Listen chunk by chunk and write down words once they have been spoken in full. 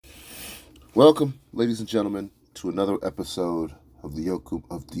Welcome, ladies and gentlemen, to another episode of the Yoku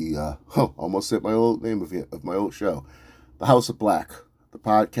of the almost said my old name of my old show, The House of Black, the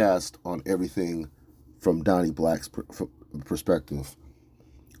podcast on everything from Donnie Black's perspective.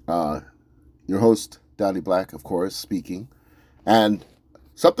 Uh, your host, Donnie Black, of course, speaking, and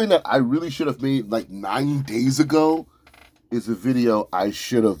something that I really should have made like 9 days ago is a video I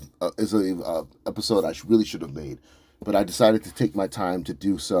should have is a episode I really should have made, but I decided to take my time to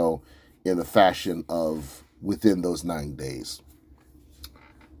do so in the fashion of within those 9 days.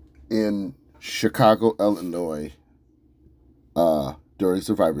 In Chicago, Illinois, during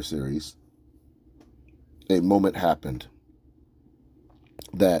Survivor Series, a moment happened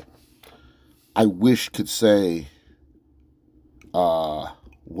that I wish could say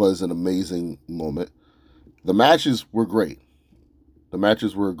was an amazing moment. The matches were great.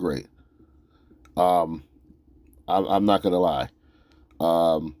 I'm not gonna lie.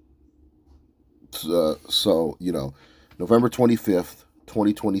 Um, November 25th,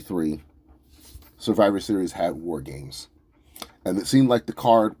 2023, Survivor Series had War Games. And it seemed like the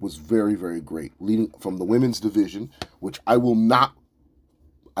card was very, very great. Leading from the women's division, which I will not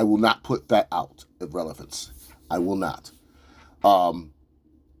put that out of relevance. I will not. But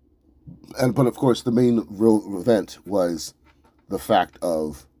of course the main real event was the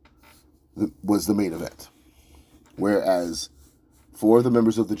main event. Whereas for the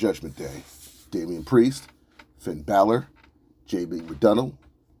members of the Judgment Day, Damian Priest, Finn Balor, J.B. McDonough,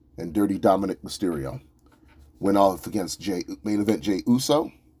 and Dirty Dominic Mysterio went off against main event Jey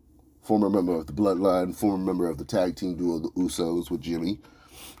Uso, former member of the Bloodline, former member of the tag team duo the Usos with Jimmy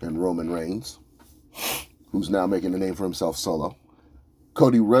and Roman Reigns, who's now making a name for himself solo.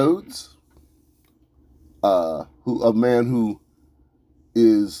 Cody Rhodes, a man who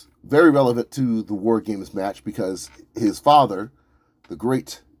is very relevant to the War Games match because his father, the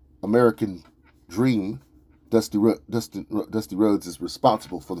great American Dream, Dusty Rhodes, is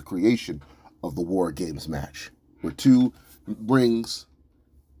responsible for the creation of the War Games match, where two rings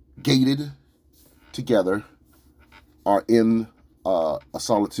gated together are in a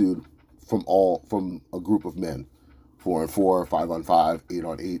solitude from a group of men, 4-on-4, 5-on-5,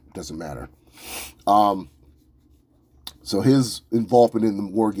 8-on-8, doesn't matter. So his involvement in the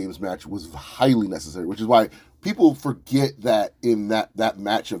War Games match was highly necessary, which is why people forget that in that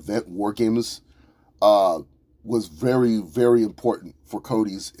match event, War Games was very, very important for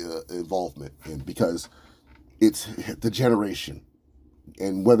Cody's involvement in, because it's the generation.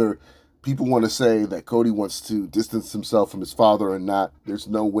 And whether people want to say that Cody wants to distance himself from his father or not, there's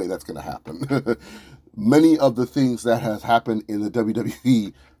no way that's going to happen. Many of the things that has happened in the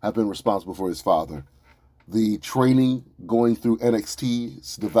WWE have been responsible for his father. The training going through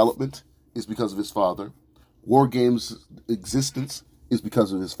NXT's development is because of his father. War Games' existence is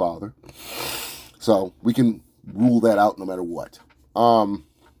because of his father. So we can rule that out no matter what. Sami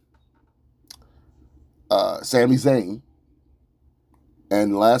Zayn,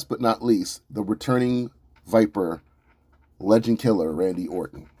 and last but not least, the returning Viper, legend killer, Randy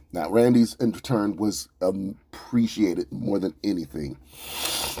Orton. Now, Randy's return was appreciated more than anything.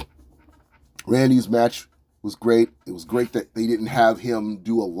 Randy's match was great. It was great that they didn't have him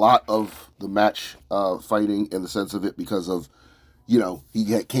do a lot of the match fighting in the sense of it because of, he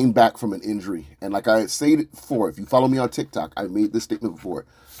came back from an injury. And like I had stated before, if you follow me on TikTok, I made this statement before.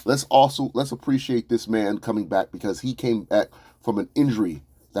 Let's appreciate this man coming back, because he came back from an injury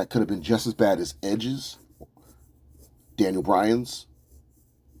that could have been just as bad as Edge's, Daniel Bryan's,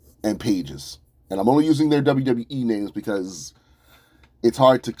 and Paige's. And I'm only using their WWE names because it's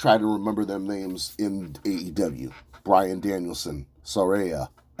hard to try to remember them names in AEW. Bryan Danielson, Saraya,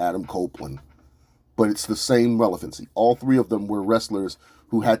 Adam Copeland. But it's the same relevancy. All three of them were wrestlers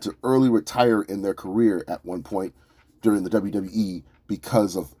who had to early retire in their career at one point during the WWE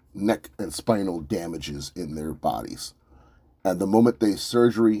because of neck and spinal damages in their bodies. And the moment they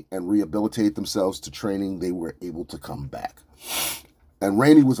surgery and rehabilitate themselves to training, they were able to come back. And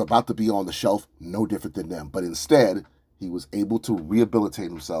Randy was about to be on the shelf, no different than them. But instead, he was able to rehabilitate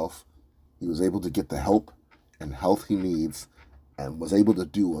himself. He was able to get the help and health he needs, and was able to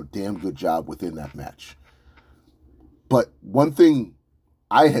do a damn good job within that match. But one thing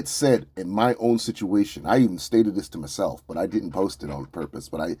I had said in my own situation, I even stated this to myself, but I didn't post it on purpose.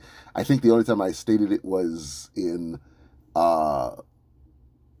 But I think the only time I stated it was on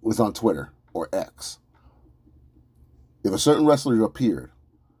Twitter or X. If a certain wrestler appeared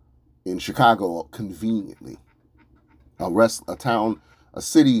in Chicago conveniently, a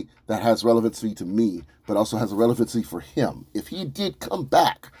city that has relevancy to me, but also has a relevancy for him, if he did come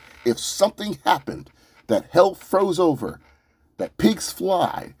back, if something happened, that hell froze over, that pigs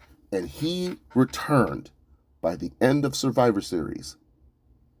fly, and he returned by the end of Survivor Series,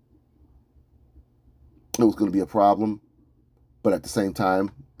 it was going to be a problem. But at the same time,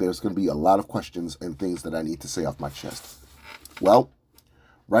 there's going to be a lot of questions and things that I need to say off my chest. Well,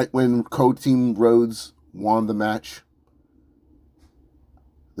 right when Code Team Rhodes won the match,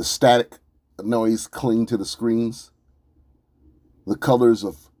 the static noise clinged to the screens. The colors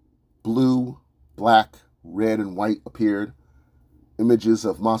of blue, black, red, and white appeared. Images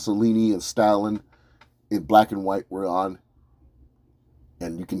of Mussolini and Stalin in black and white were on.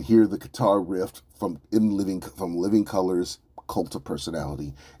 And you can hear the guitar riff from Living Colors, Cult of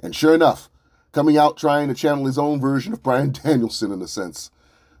Personality. And sure enough, coming out trying to channel his own version of Bryan Danielson in a sense.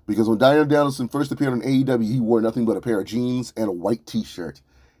 Because when Bryan Danielson first appeared on AEW, he wore nothing but a pair of jeans and a white t-shirt.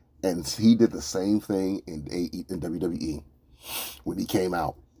 And he did the same thing in WWE when he came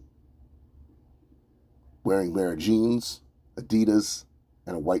out. Wearing a pair of jeans, Adidas,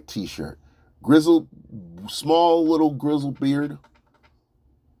 and a white t-shirt. Grizzled, small little grizzled beard.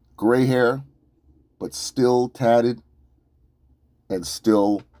 Gray hair, but still tatted. And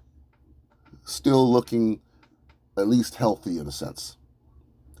still looking at least healthy in a sense.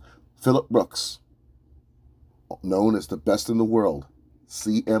 Phillip Brooks, known as the best in the world,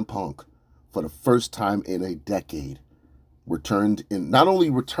 CM Punk, for the first time in a decade, not only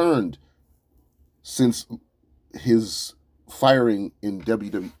returned since his firing in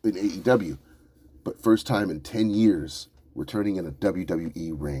AEW, but first time in 10 years returning in a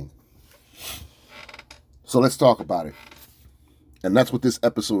WWE ring. So let's talk about it. And that's what this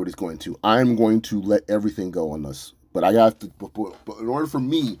episode is going to. I'm going to let everything go on this. But I have to, but in order for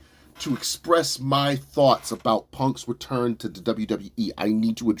me to express my thoughts about Punk's return to the WWE, I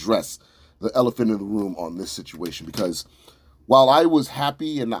need to address the elephant in the room on this situation. Because while I was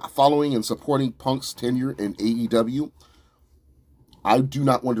happy and following and supporting Punk's tenure in AEW, I do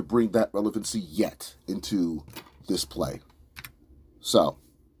not want to bring that relevancy yet into this play. So,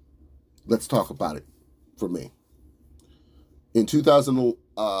 let's talk about it for me. In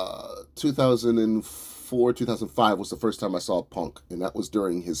 2004, 2005 was the first time I saw Punk, and that was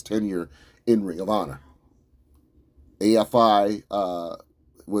during his tenure in Ring of Honor. AFI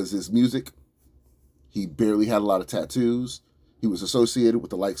was his music. He barely had a lot of tattoos. He was associated with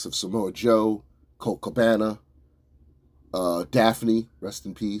the likes of Samoa Joe, Colt Cabana, Daphne, rest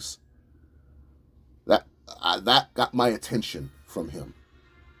in peace. That got my attention from him.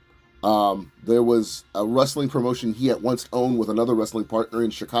 There was a wrestling promotion he had once owned with another wrestling partner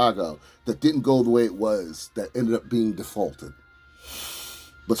in Chicago that didn't go the way it was, that ended up being defaulted.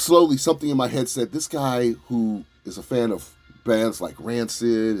 But slowly, something in my head said, this guy who is a fan of bands like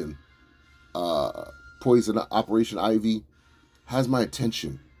Rancid and Poison Operation Ivy has my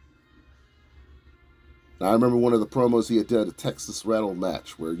attention. Now, I remember one of the promos he had done, a Texas Rattle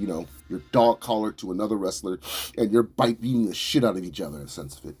match, where, you know, you're dog collared to another wrestler and you're beating the shit out of each other in a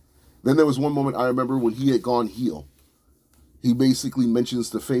sense of it. Then there was one moment I remember when he had gone heel. He basically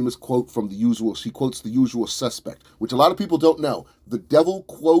mentions the famous quote from he quotes The Usual Suspect, which a lot of people don't know. The devil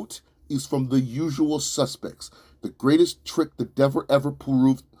quote is from The Usual Suspects. The greatest trick the devil ever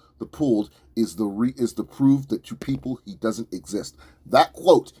pulled is the prove that to people he doesn't exist. That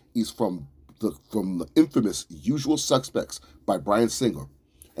quote is from the infamous Usual Suspects by Bryan Singer.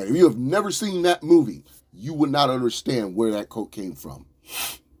 And if you have never seen that movie, you would not understand where that quote came from.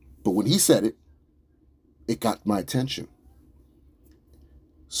 But when he said it, it got my attention.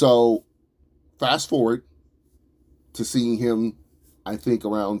 So, fast forward to seeing him, I think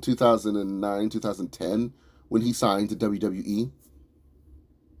around 2009, 2010, when he signed to WWE.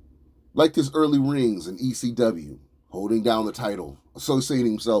 Liked his early rings in ECW, holding down the title,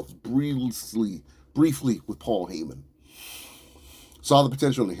 associating himself briefly with Paul Heyman. Saw the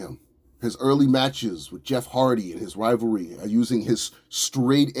potential in him. His early matches with Jeff Hardy and his rivalry, using his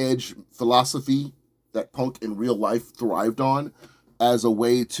straight edge philosophy that Punk in real life thrived on as a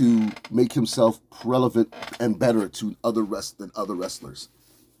way to make himself relevant and better to other wrestlers.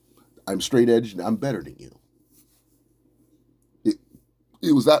 I'm straight edge and I'm better than you.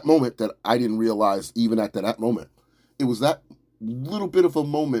 It was that moment that I didn't realize even at that moment. It was that little bit of a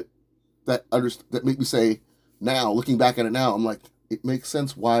moment that made me say, now, looking back at it now, I'm like, it makes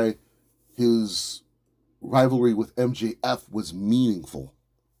sense why his rivalry with MJF was meaningful.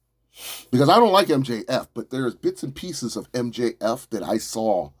 Because I don't like MJF, but there's bits and pieces of MJF that I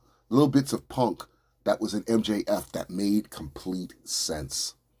saw, little bits of Punk that was in MJF that made complete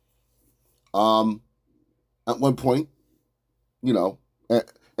sense. At one point, you know,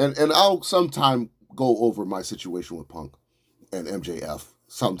 and I'll sometime go over my situation with Punk and MJF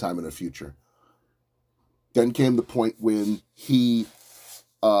sometime in the future. Then came the point when he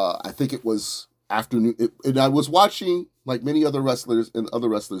I think it was afternoon, and I was watching like many other wrestlers and other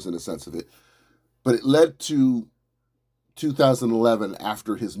wrestlers in the sense of it, but it led to 2011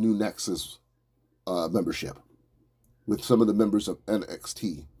 after his new Nexus membership with some of the members of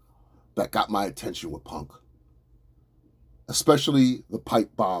NXT that got my attention with Punk, especially the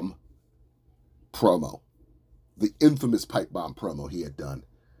pipe bomb promo, the infamous pipe bomb promo he had done.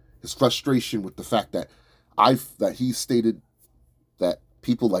 His frustration with the fact that he stated that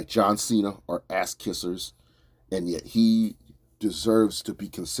people like John Cena are ass kissers, and yet he deserves to be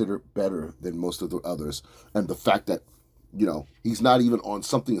considered better than most of the others. And the fact that, he's not even on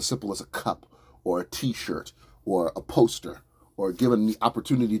something as simple as a cup or a t-shirt or a poster or given the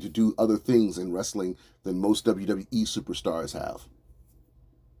opportunity to do other things in wrestling than most WWE superstars have.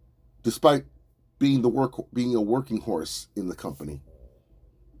 Despite being a working horse in the company.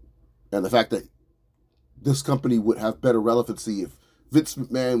 And the fact that this company would have better relevancy if Vince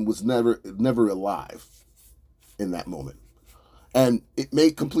McMahon was never alive in that moment. And it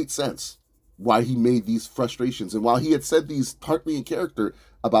made complete sense why he made these frustrations. And while he had said these partly in character,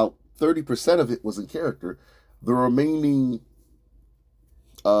 about 30% of it was in character, the remaining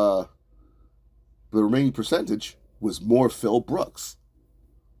percentage was more Phil Brooks,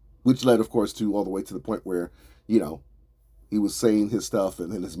 which led, of course, to all the way to the point where, he was saying his stuff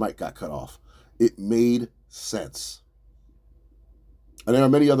and then his mic got cut off. It made sense. And there are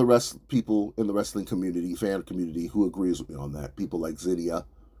many other people in the wrestling community, fan community, who agrees with me on that. People like Zinnia,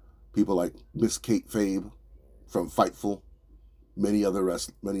 people like Miss Kate Fabe from Fightful, many other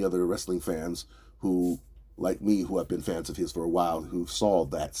wrestling fans who, like me, who have been fans of his for a while, who saw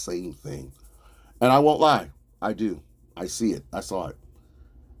that same thing. And I won't lie, I do. I see it. I saw it.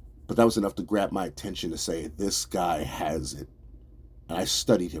 But that was enough to grab my attention to say, this guy has it. And I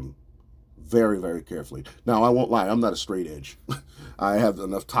studied him very, very carefully. Now, I won't lie, I'm not a straight edge. I have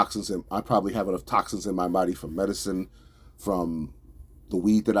enough toxins I probably have enough toxins in my body from medicine, from the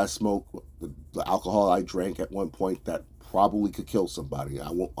weed that I smoke, the alcohol I drank at one point that probably could kill somebody.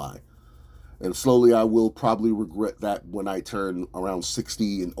 I won't lie. And slowly I will probably regret that when I turn around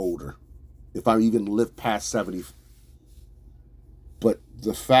 60 and older, if I even live past 70. But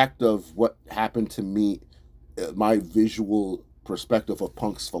the fact of what happened to me, my visual perspective of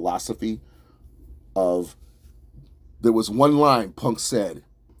Punk's philosophy of, there was one line Punk said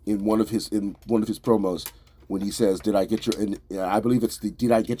in one of his promos when he says, "Did I get your?" And I believe it's the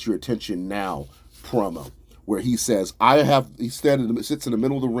 "Did I get your attention now?" promo, where he says, he sits in the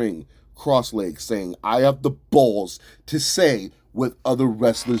middle of the ring, cross-legged, saying, "I have the balls to say what other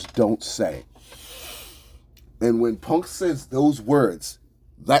wrestlers don't say." And when Punk says those words,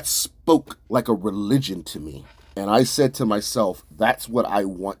 that spoke like a religion to me. And I said to myself, that's what I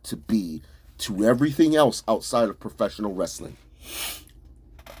want to be to everything else outside of professional wrestling.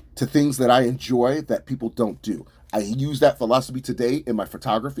 To things that I enjoy that people don't do. I use that philosophy today in my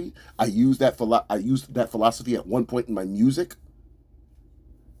photography. I used that philosophy at one point in my music.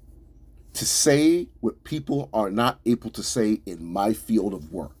 To say what people are not able to say in my field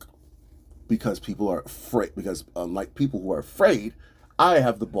of work. Because people are afraid. Because unlike people who are afraid, I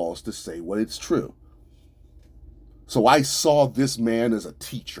have the balls to say what it's true. So I saw this man as a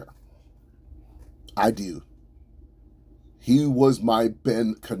teacher. I do. He was my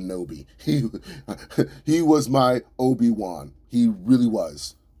Ben Kenobi. He was my Obi-Wan. He really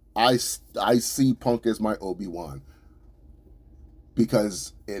was. I see Punk as my Obi-Wan.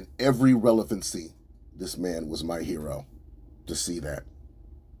 Because in every relevancy, this man was my hero. To see that.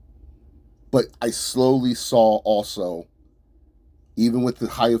 But I slowly saw also, even with the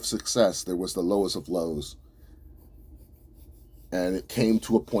high of success, there was the lowest of lows. And it came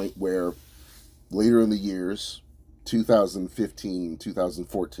to a point where later in the years, 2015,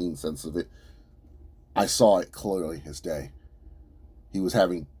 2014 sense of it, I saw it clearly as day. He was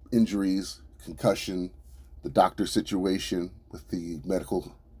having injuries, concussion, the doctor situation with the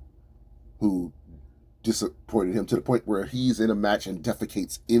medical who disappointed him to the point where he's in a match and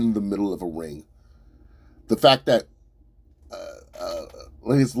defecates in the middle of a ring. The fact that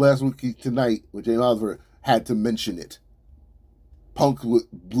his last week tonight with James Oliver had to mention it. Punk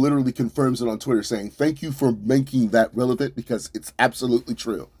literally confirms it on Twitter saying, thank you for making that relevant because it's absolutely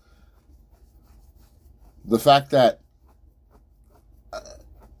true. The fact that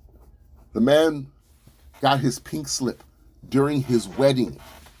the man got his pink slip during his wedding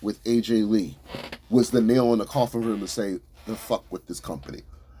with AJ Lee was the nail in the coffin for him to say, the fuck with this company.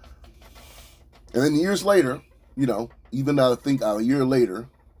 And then years later, even I think a year later,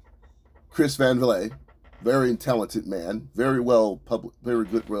 Chris Van Vliet, very talented man, very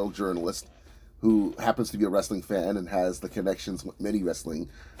good journalist, who happens to be a wrestling fan and has the connections with many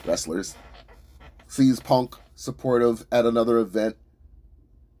wrestlers, sees Punk supportive at another event.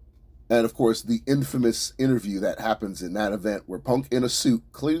 And of course, the infamous interview that happens in that event where Punk in a suit,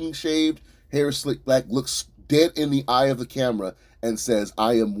 clean shaved, hair slicked back, looks dead in the eye of the camera and says,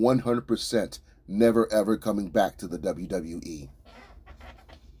 "I am 100% never ever coming back to the WWE."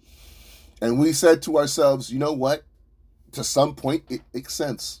 And we said to ourselves, you know what? To some point, it makes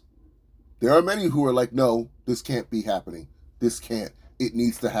sense. There are many who are like, no, this can't be happening. This can't. It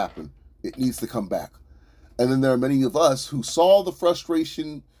needs to happen. It needs to come back. And then there are many of us who saw the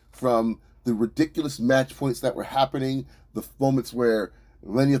frustration from the ridiculous match points that were happening, the moments where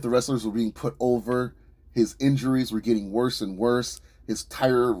many of the wrestlers were being put over, his injuries were getting worse and worse, his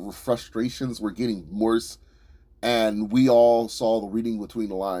tire frustrations were getting worse, and we all saw the reading between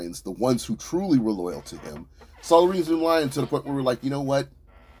the lines. The ones who truly were loyal to him saw the reading between the lines to the point where we were like, you know what?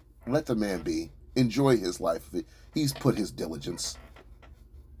 Let the man be. Enjoy his life. He's put his diligence.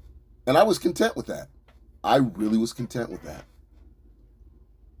 And I was content with that. I really was content with that.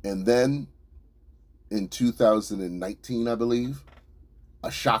 And then in 2019, I believe, a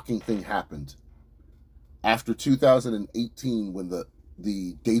shocking thing happened. After 2018, when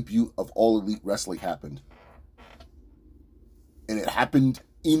the debut of All Elite Wrestling happened, and it happened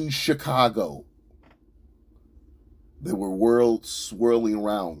in Chicago, there were worlds swirling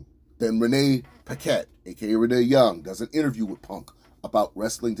around. Then Renee Paquette, a.k.a. Renee Young, does an interview with Punk about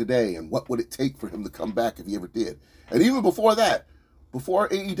wrestling today and what would it take for him to come back if he ever did. And even before that, before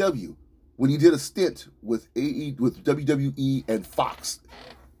AEW, when he did a stint with WWE and Fox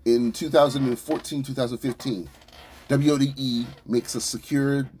in 2014, 2015, WWE makes a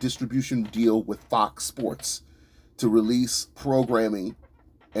secure distribution deal with Fox Sports to release programming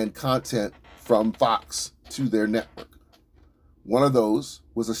and content from Fox to their network. One of those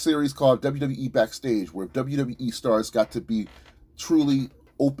was a series called WWE Backstage, where WWE stars got to be truly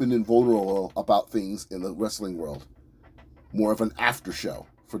open and vulnerable about things in the wrestling world. More of an after show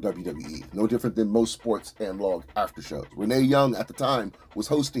for WWE. No different than most sports analog after shows. Renee Young at the time was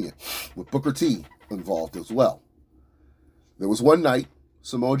hosting it, with Booker T involved as well. There was one night,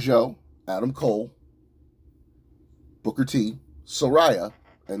 Samoa Joe, Adam Cole, Booker T, Soraya,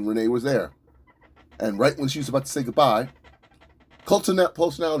 and Renee was there. And right when she was about to say goodbye, Cult of Net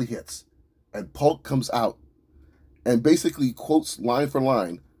personality hits, and Punk comes out and basically quotes line for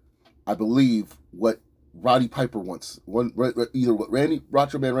line, I believe, what Roddy Piper wants. Either what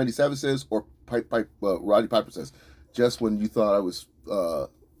Macho Man Randy Savage says or Roddy Piper says. Just when you thought I was,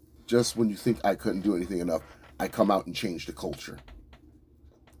 just when you think I couldn't do anything enough, I come out and change the culture.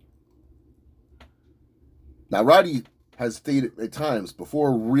 Now, Roddy has stated at times,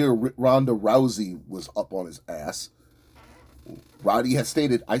 before real Ronda Rousey was up on his ass, Roddy has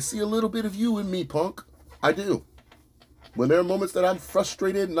stated, I see a little bit of you in me, Punk. I do. When there are moments that I'm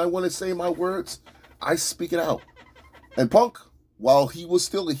frustrated and I want to say my words, I speak it out. And Punk, while he was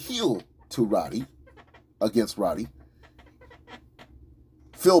still a heel to Roddy, against Roddy,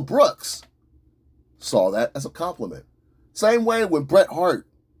 Phil Brooks saw that as a compliment. Same way when Bret Hart,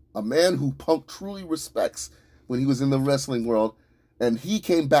 a man who Punk truly respects when he was in the wrestling world, and he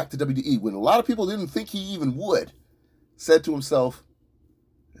came back to WWE when a lot of people didn't think he even would, said to himself,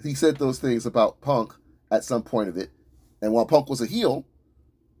 he said those things about Punk at some point of it. And while Punk was a heel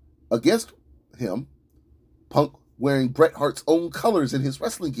against him, Punk wearing Bret Hart's own colors in his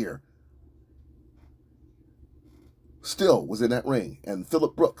wrestling gear still was in that ring. And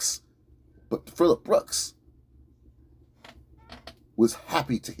Philip Brooks was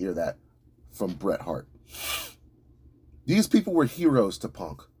happy to hear that from Bret Hart. These people were heroes to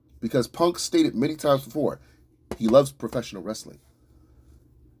Punk because Punk stated many times before, he loves professional wrestling.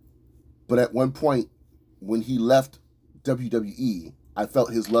 But at one point, when he left WWE, I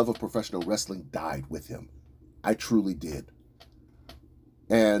felt his love of professional wrestling died with him. I truly did.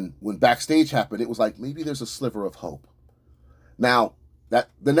 And when Backstage happened, it was like, maybe there's a sliver of hope. Now, that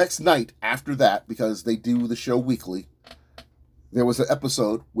the next night after that, because they do the show weekly, there was an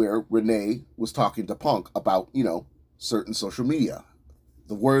episode where Renee was talking to Punk about, certain social media.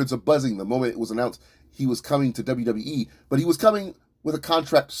 The words are buzzing the moment it was announced he was coming to WWE, but he was coming with a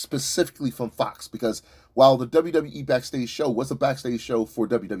contract specifically from Fox, because while the WWE Backstage show was a backstage show for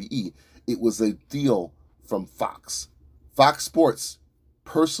WWE, it was a deal from Fox. Fox Sports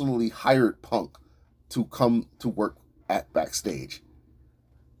personally hired Punk to come to work at Backstage.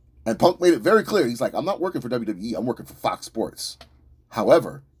 And Punk made it very clear, he's like, I'm not working for WWE, I'm working for Fox Sports.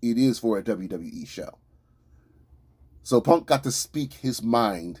 However, it is for a WWE show. So Punk got to speak his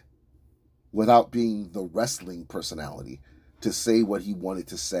mind without being the wrestling personality, to say what he wanted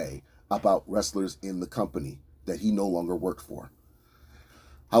to say about wrestlers in the company that he no longer worked for.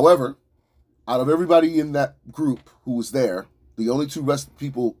 However, out of everybody in that group who was there, the only two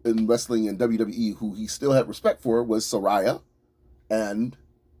people in wrestling and WWE who he still had respect for was Saraya and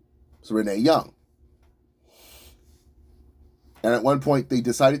Renee Young. And at one point, they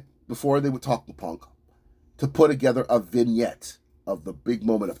decided, before they would talk to Punk, to put together a vignette of the big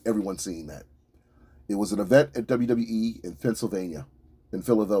moment of everyone seeing that. It was an event at WWE in Pennsylvania, in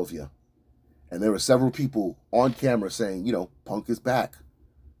Philadelphia. And there were several people on camera saying, you know, Punk is back.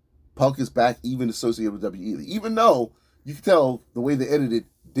 Punk is back, even associated with WWE. Even though you can tell the way they edited,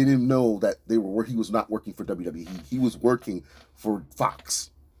 they didn't know that he was not working for WWE. He was working for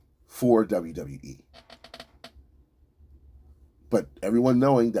Fox for WWE. But everyone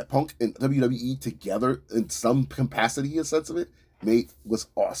knowing that Punk and WWE together in some capacity, a sense of it, was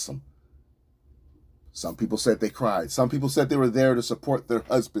awesome. Some people said they cried. Some people said they were there to support their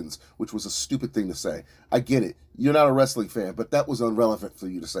husbands, which was a stupid thing to say. I get it. You're not a wrestling fan, but that was irrelevant for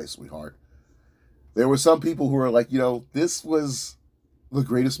you to say, sweetheart. There were some people who were like, you know, this was the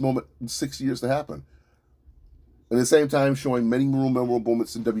greatest moment in 6 years to happen. At the same time, showing many memorable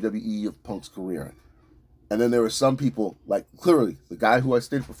moments in WWE of Punk's career. And then there were some people, like clearly the guy who I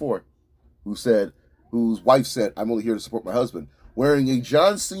stated before, whose wife said, I'm only here to support my husband, wearing a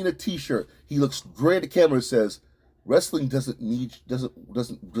John Cena t-shirt. He looks great at the camera and says, wrestling doesn't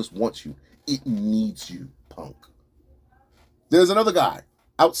just want you. It needs you, Punk. There's another guy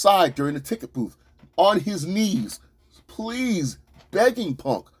outside during the ticket booth on his knees, please begging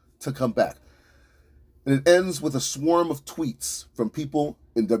Punk to come back. And it ends with a swarm of tweets from people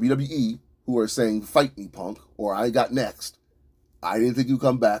in WWE who are saying, fight me, Punk, or I got next. I didn't think you'd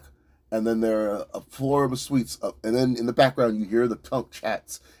come back. And then there are a floor of tweets. And then in the background, you hear the Punk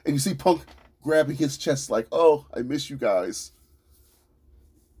chats. And you see Punk grabbing his chest like, oh, I miss you guys.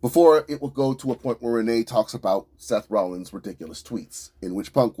 Before it will go to a point where Renee talks about Seth Rollins' ridiculous tweets, in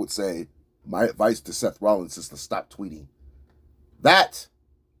which Punk would say, my advice to Seth Rollins is to stop tweeting. That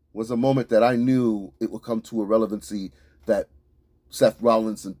was a moment that I knew it would come to a relevancy that Seth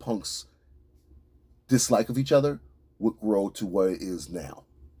Rollins and Punk's dislike of each other would grow to what it is now.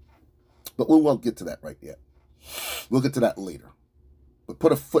 But we won't get to that right yet. We'll get to that later. But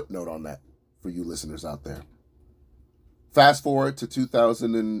put a footnote on that for you listeners out there. Fast forward to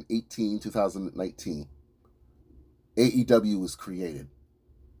 2018, 2019. AEW was created.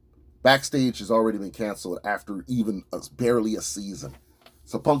 Backstage has already been canceled after even barely a season.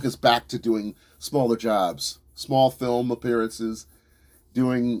 So Punk is back to doing smaller jobs, small film appearances,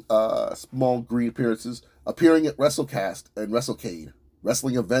 doing small green appearances, appearing at WrestleCast and WrestleCade,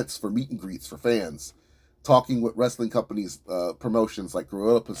 wrestling events for meet and greets for fans, talking with wrestling companies, promotions like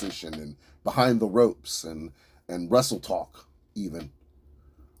Gorilla Position and Behind the Ropes and Wrestle Talk even.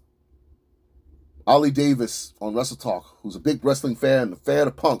 Ollie Davis on Wrestle Talk, who's a big wrestling fan, a fan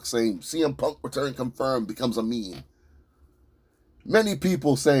of Punk, saying CM Punk return confirmed, becomes a meme. Many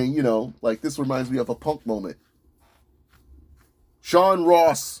people saying, you know, like this reminds me of a Punk moment. Sean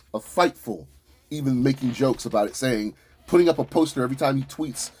Ross of Fightful even making jokes about it, saying, putting up a poster every time he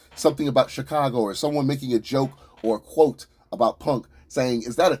tweets something about Chicago or someone making a joke or a quote about Punk, saying,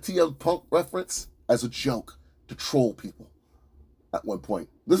 is that a TM Punk reference? As a joke to troll people at one point.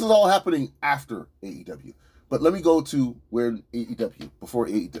 This is all happening after AEW. But let me go to where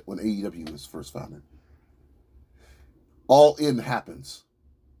AEW, when AEW was first founded. All In happens.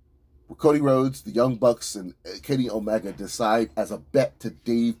 Where Cody Rhodes, the Young Bucks, and Kenny Omega decide as a bet to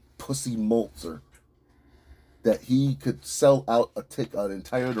Dave Pussy Meltzer that he could sell out an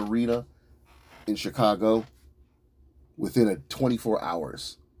entire arena in Chicago within 24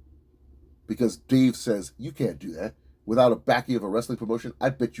 hours. Because Dave says, you can't do that. Without a backing of a wrestling promotion, I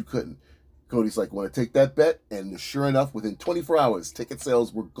bet you couldn't. Cody's like, want to take that bet? And sure enough, within 24 hours, ticket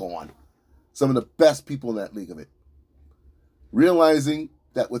sales were gone. Some of the best people in that league of it. Realizing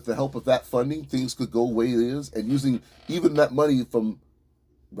that with the help of that funding, things could go the way it is, and using even that money from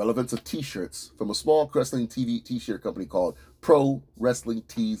relevance of t-shirts from a small wrestling TV t-shirt company called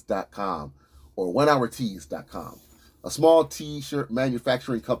ProWrestlingTees.com or OneHourTees.com. A small t-shirt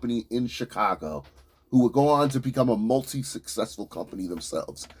manufacturing company in Chicago who would go on to become a multi-successful company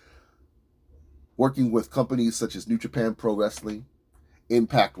themselves, working with companies such as New Japan Pro Wrestling,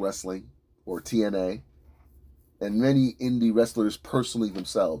 Impact Wrestling, or TNA, and many indie wrestlers personally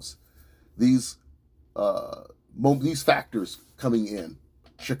themselves. These factors coming in.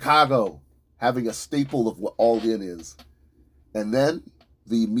 Chicago having a staple of what All In is. And then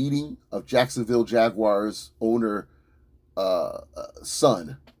the meeting of Jacksonville Jaguars owner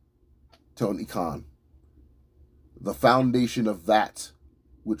son, Tony Khan. The foundation of that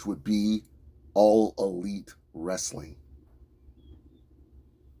which would be All Elite Wrestling.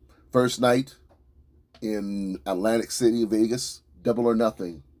 First night in Atlantic City, Vegas, Double or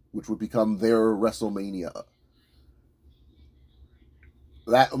Nothing, which would become their WrestleMania.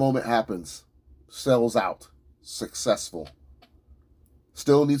 That moment happens, sells out, successful.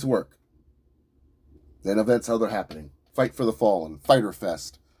 Still needs work. Then events other happening. Fight for the Fallen, Fyter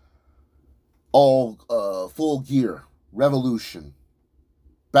Fest, all Full Gear, Revolution,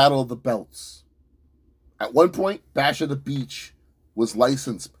 Battle of the Belts. At one point, Bash at the Beach was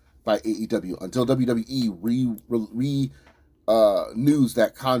licensed by AEW until WWE renews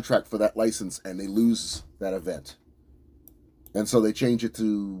that contract for that license, and they lose that event. And so they change it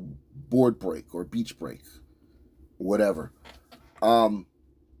to Board Break or Beach Break, whatever.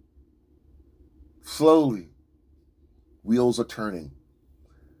 Slowly, wheels are turning.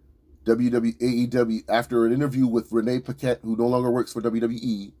 AEW, after an interview with Renee Paquette, who no longer works for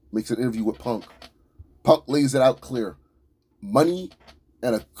WWE, makes an interview with Punk. Punk lays it out clear. Money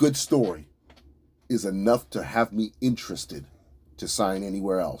and a good story is enough to have me interested to sign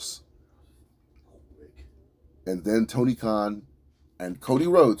anywhere else. And then Tony Khan and Cody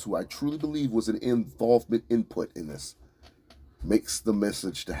Rhodes, who I truly believe was an involvement input in this, makes the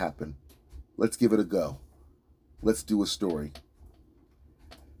message to happen. Let's give it a go. Let's do a story.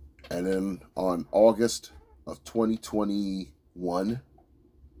 And then on August of 2021,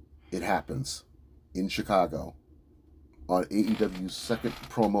 it happens in Chicago on AEW's second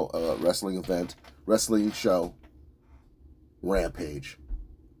promo wrestling show, Rampage.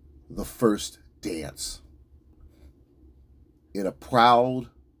 The First Dance. In a crowd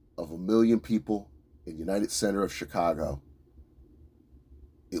of 1 million people in United Center of Chicago.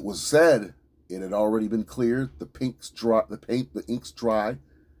 It was said it had already been cleared. The ink's dry.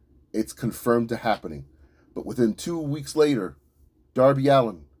 It's confirmed to happening. But within 2 weeks later, Darby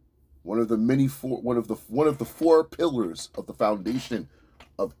Allin, one of the four pillars of the foundation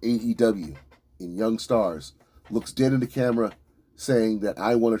of AEW in Young Stars, looks dead in the camera, saying that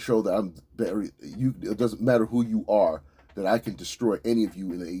I want to show that I'm very. It doesn't matter who you are, that I can destroy any of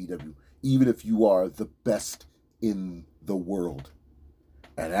you in the AEW, even if you are the best in the world.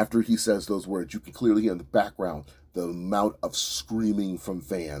 And after he says those words, you can clearly hear in the background the amount of screaming from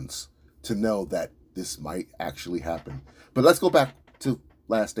fans to know that this might actually happen. But let's go back to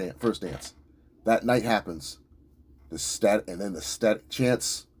First Dance. That night happens. And then the static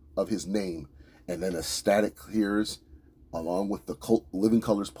chants of his name, and then a static clears, along with the Living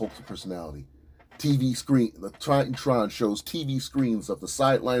Colors Pulse of Personality. TV screen, the Tron shows TV screens of the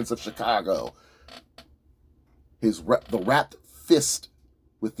sidelines of Chicago. The wrapped fist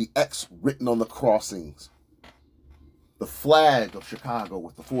with the X written on the crossings. The flag of Chicago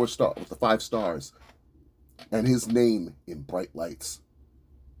with the 5 stars. And his name in bright lights.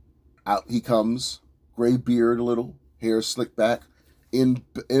 Out he comes, gray beard a little, hair slicked back, in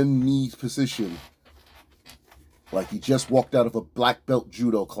knee position, like he just walked out of a black belt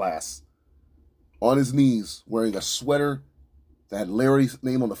judo class. On his knees, wearing a sweater that had Larry's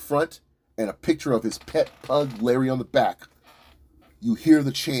name on the front and a picture of his pet pug, Larry, on the back. You hear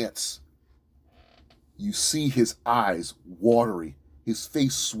the chants. You see his eyes watery, his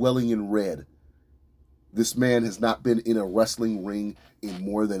face swelling in red. This man has not been in a wrestling ring in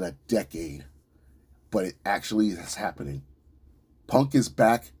more than a decade, but it actually is happening. Punk is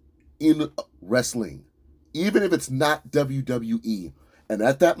back in wrestling, even if it's not WWE. And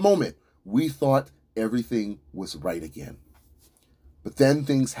at that moment, we thought everything was right again. But then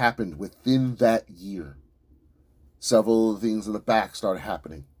things happened within that year. Several things in the back started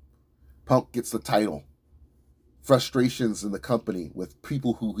happening. Punk gets the title. Frustrations in the company with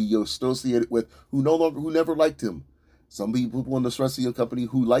people who he associated with who never liked him. Some people in the wrestling company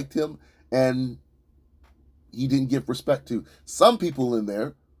who liked him and he didn't give respect to. Some people in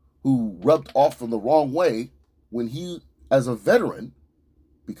there who rubbed off in the wrong way when he, as a veteran,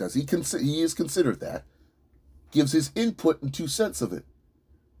 because he is considered that, gives his input and 2 cents of it.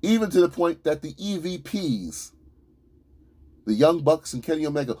 Even to the point that the EVPs, the Young Bucks and Kenny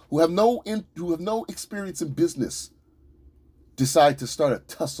Omega, who have no experience in business, decide to start a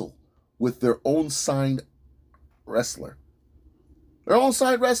tussle with their own signed wrestler. Their own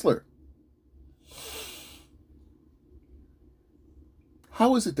signed wrestler.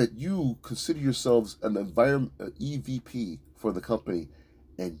 How is it that you consider yourselves an EVP for the company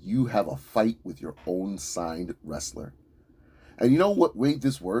and you have a fight with your own signed wrestler? And you know what made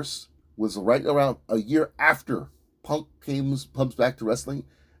this worse? Was right around a year after Punk comes back to wrestling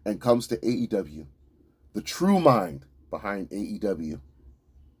and comes to AEW. The true mind behind AEW,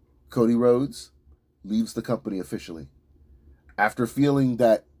 Cody Rhodes, leaves the company officially After feeling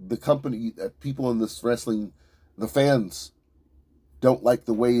that the company, that people in this wrestling, the fans don't like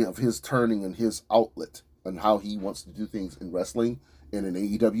the way of his turning and his outlet and how he wants to do things in wrestling and in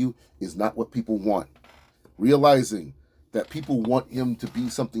AEW is not what people want. Realizing that people want him to be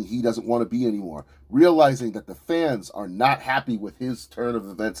something he doesn't want to be anymore. Realizing that the fans are not happy with his turn of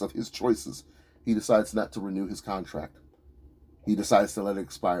events, of his choices, he decides not to renew his contract. He decides to let it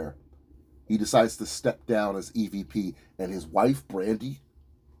expire. He decides to step down as EVP. And his wife, Brandy,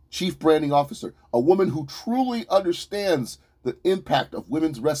 Chief Branding Officer, a woman who truly understands the impact of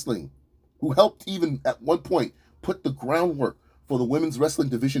women's wrestling, who helped even at one point put the groundwork for the women's wrestling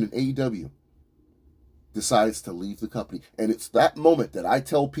division in AEW, decides to leave the company. And it's that moment that I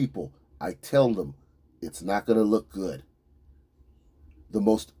tell people, I tell them, it's not going to look good. The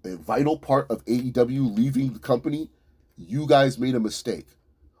most vital part of AEW leaving the company, you guys made a mistake.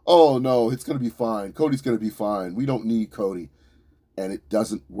 Oh no, it's going to be fine. Cody's going to be fine. We don't need Cody. And it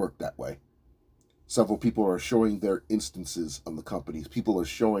doesn't work that way. Several people are showing their instances on the companies. People are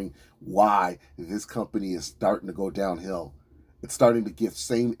showing why this company is starting to go downhill. It's starting to give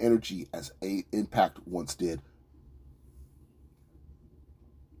same energy as Impact once did.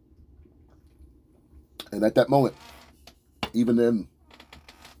 And at that moment, even then,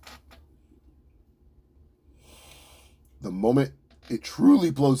 the moment it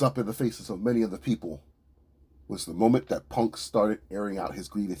truly blows up in the faces of many of the people was the moment that Punk started airing out his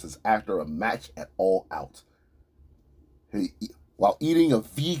grievances after a match at All Out. While eating a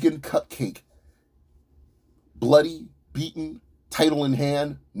vegan cupcake, bloody, beaten, title in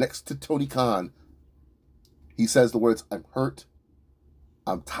hand, next to Tony Khan, he says the words, "I'm hurt,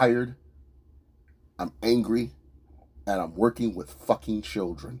 I'm tired, I'm angry, and I'm working with fucking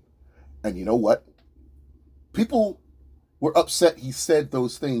children." And you know what? People were upset he said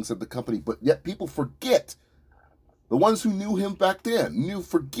those things at the company, but yet people forget. The ones who knew him back then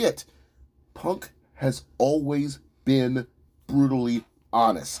forget. Punk has always been brutally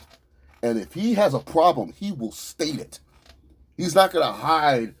honest. And if he has a problem, he will state it. He's not going to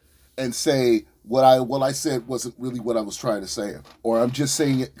hide and say what I said wasn't really what I was trying to say, or I'm just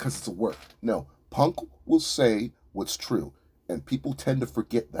saying it because it's a work. No, Punk will say what's true, and people tend to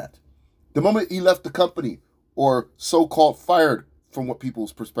forget that. The moment he left the company, or so-called fired from what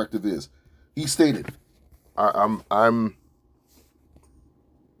people's perspective is, he stated, I'm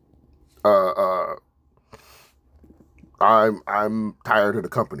tired of the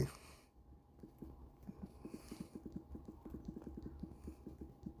company.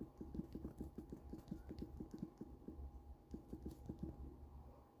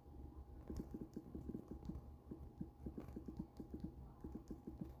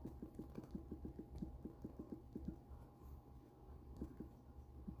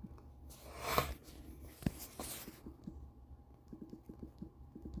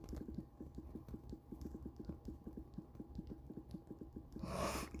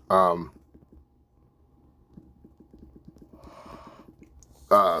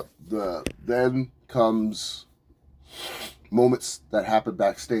 Then comes moments that happen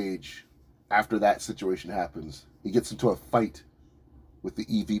backstage after that situation happens. He gets into a fight with the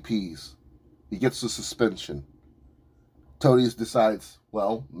EVPs. He gets a suspension. Tony decides,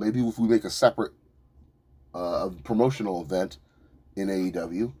 well, maybe if we make a separate promotional event in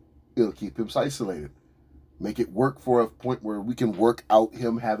AEW, it'll keep him isolated. Make it work for a point where we can work out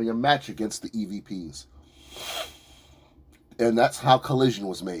him having a match against the EVPs. And that's how Collision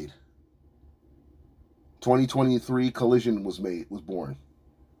was made. 2023 Collision was born.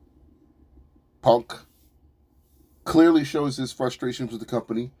 Punk clearly shows his frustrations with the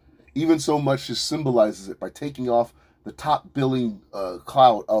company, even so much as symbolizes it by taking off the top billing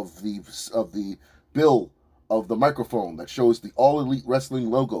cloud of the bill of the microphone that shows the All Elite Wrestling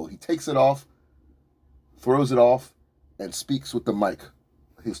logo. He takes it off, throws it off, and speaks with the mic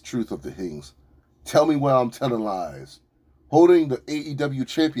his truth of the things. Tell me when I'm telling lies. Holding the AEW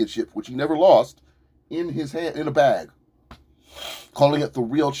championship, which he never lost, in his hand, in a bag. Calling it the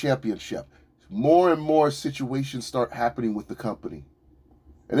real championship. More and more situations start happening with the company.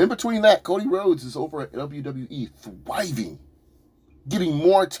 And in between that, Cody Rhodes is over at WWE, thriving. Getting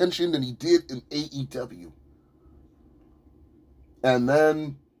more attention than he did in AEW. And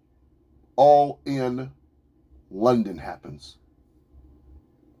then All In London happens.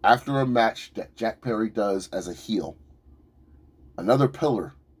 After a match that Jack Perry does as a heel, another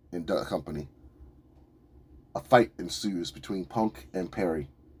pillar in the company, a fight ensues between Punk and Perry.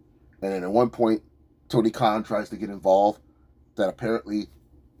 And then at one point, Tony Khan tries to get involved, that apparently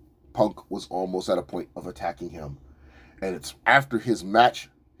Punk was almost at a point of attacking him. And it's after his match,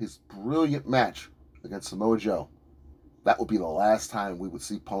 his brilliant match against Samoa Joe, that would be the last time we would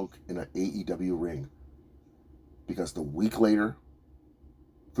see Punk in an AEW ring. Because the week later,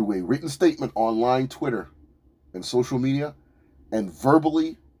 through a written statement online, Twitter, and social media, and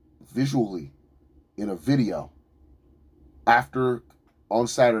verbally, visually, in a video, after on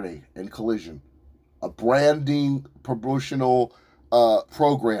Saturday in Collision, a branding promotional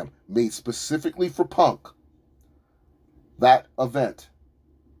program made specifically for Punk, that event,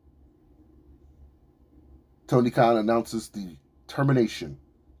 Tony Khan announces the termination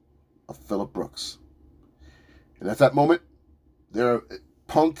of Phillip Brooks. And at that moment,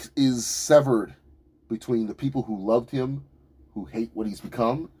 Punk is severed between the people who loved him, who hate what he's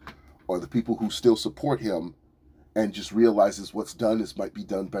become, or the people who still support him and just realizes what's done might be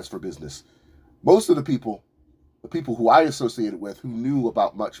done best for business. Most of the people who I associated with, who knew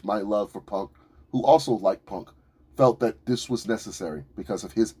about my love for Punk, who also liked Punk, felt that this was necessary because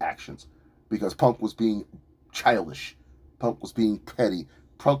of his actions. Because Punk was being childish. Punk was being petty.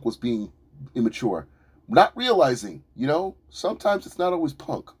 Punk was being immature. Not realizing, sometimes it's not always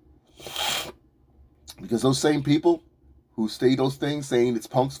Punk. Because those same people who say those things saying it's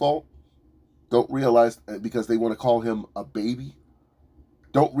Punk's fault don't realize, because they want to call him a baby,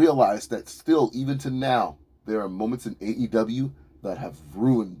 don't realize that still, even to now, there are moments in AEW that have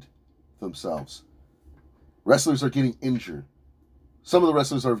ruined themselves. Wrestlers are getting injured. Some of the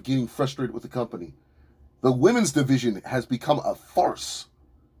wrestlers are getting frustrated with the company. The women's division has become a farce,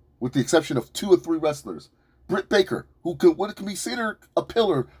 with the exception of 2 or 3 wrestlers. Britt Baker, who would be considered a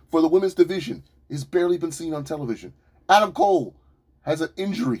pillar for the women's division, has barely been seen on television. Adam Cole has an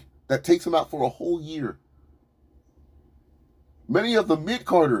injury that takes him out for a whole year. Many of the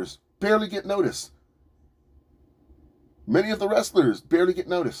mid-carders barely get noticed. Many of the wrestlers barely get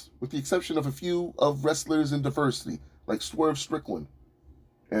noticed, with the exception of a few of wrestlers in diversity, like Swerve Strickland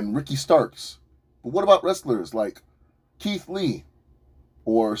and Ricky Starks. But what about wrestlers like Keith Lee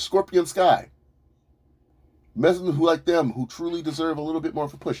or Scorpion Sky? Men who like them, who truly deserve a little bit more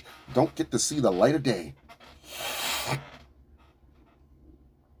of a push, don't get to see the light of day.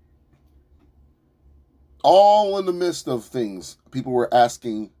 All in the midst of things, people were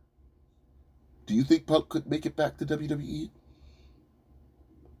asking, do you think Punk could make it back to WWE?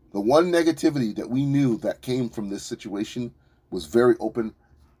 The one negativity that we knew that came from this situation was very open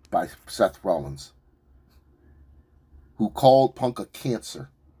by Seth Rollins, who called Punk a cancer.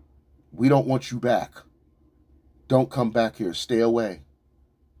 We don't want you back. Don't come back here. Stay away.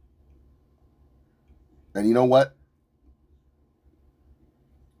 And you know what?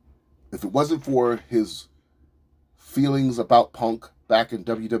 If it wasn't for his feelings about Punk back in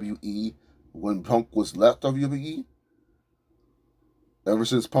WWE, when Punk was left WWE, ever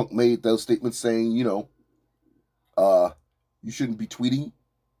since Punk made those statements saying, you shouldn't be tweeting,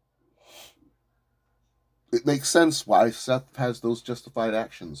 it makes sense why Seth has those justified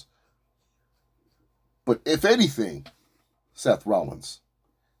actions. But if anything, Seth Rollins,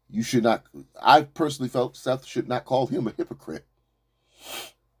 you should not, I personally felt Seth should not call him a hypocrite.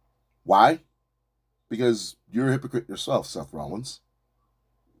 Why? Because you're a hypocrite yourself, Seth Rollins.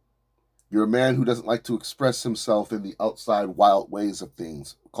 You're a man who doesn't like to express himself in the outside wild ways of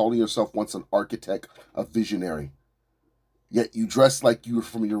things, calling yourself once an architect, a visionary. Yet you dress like you were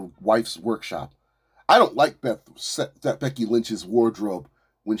from your wife's workshop. I don't like Becky Lynch's wardrobe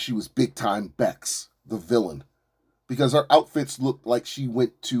when she was big-time Bex, the villain, because her outfits looked like she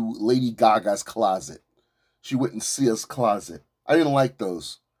went to Lady Gaga's closet. She went in Sia's closet. I didn't like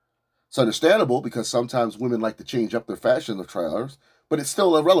those. It's understandable because sometimes women like to change up their fashion of trailers, but it's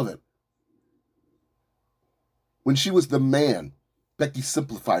still irrelevant. When she was the man, Becky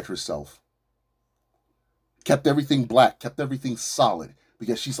simplified herself. Kept everything black, kept everything solid.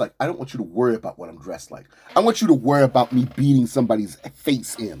 Because she's like, I don't want you to worry about what I'm dressed like. I want you to worry about me beating somebody's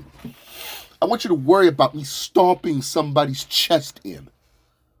face in. I want you to worry about me stomping somebody's chest in.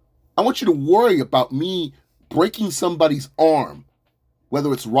 I want you to worry about me breaking somebody's arm.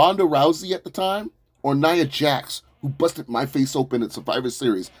 Whether it's Ronda Rousey at the time or Nia Jax, who busted my face open at Survivor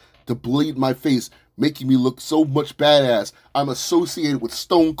Series to bleed my face, making me look so much badass. I'm associated with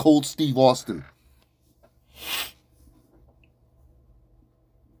Stone Cold Steve Austin.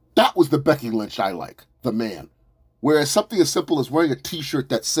 That was the Becky Lynch I like, the man. Whereas something as simple as wearing a t-shirt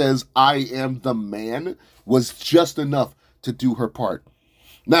that says, I am the man, was just enough to do her part.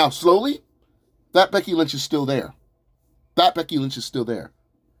 Now, slowly, that Becky Lynch is still there. That Becky Lynch is still there.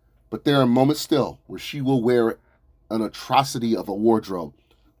 But there are moments still where she will wear an atrocity of a wardrobe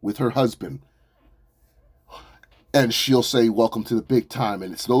with her husband. And she'll say, welcome to the big time.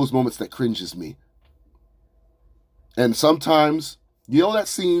 And it's those moments that cringes me. And sometimes, you know that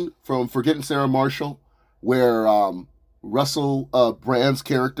scene from Forgetting Sarah Marshall where Russell Brand's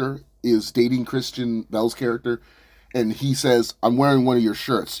character is dating Christian Bell's character, and he says, "I'm wearing one of your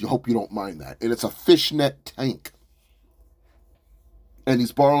shirts. You hope you don't mind that." And it's a fishnet tank. And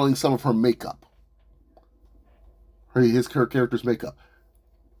he's borrowing some of her makeup. Her character's makeup.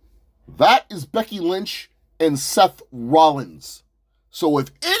 That is Becky Lynch and Seth Rollins. So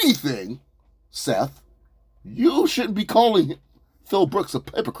if anything, Seth, you shouldn't be calling Phil Brooks a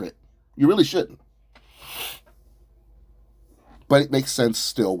hypocrite. You really shouldn't. But it makes sense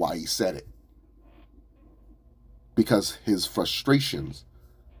still why he said it. Because his frustrations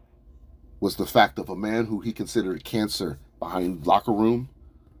was the fact of a man who he considered a cancer behind locker room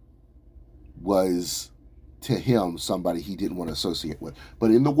was, to him, somebody he didn't want to associate with.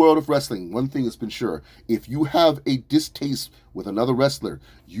 But in the world of wrestling, one thing has been sure. If you have a distaste with another wrestler,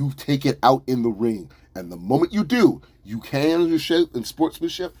 you take it out in the ring. And the moment you do, you can, in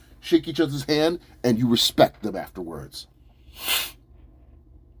sportsmanship, shake each other's hand, and you respect them afterwards.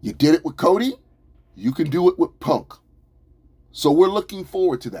 You did it with Cody, you can do it with Punk. So we're looking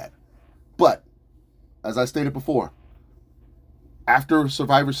forward to that. But, as I stated before, after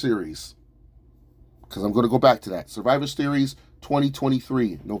Survivor Series, because I'm going to go back to that, Survivor Series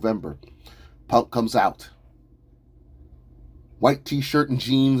 2023, November, Punk comes out. White t-shirt and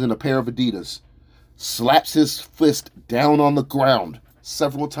jeans and a pair of Adidas. Slaps his fist down on the ground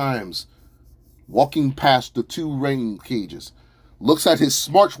several times, walking past the 2 ring cages. Looks at his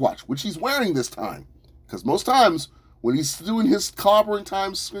smartwatch, which he's wearing this time. Because most times, when he's doing his clobbering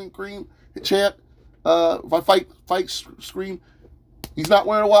time scream chant, fight scream, he's not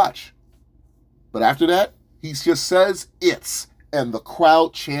wearing a watch. But after that, he just says it's, and the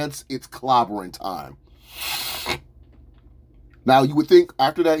crowd chants it's clobbering time. Now, you would think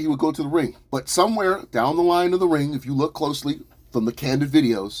after that he would go to the ring. But somewhere down the line of the ring, if you look closely from the candid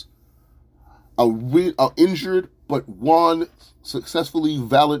videos, a injured but won, successfully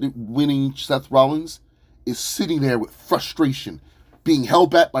winning Seth Rollins is sitting there with frustration, being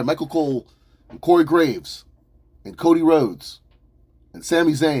held back by Michael Cole and Corey Graves and Cody Rhodes and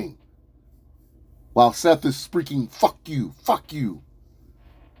Sami Zayn, while Seth is speaking, "Fuck you, fuck you."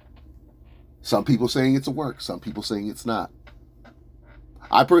 Some people saying it's a work, some people saying it's not.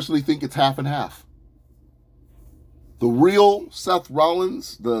 I personally think it's half and half. The real Seth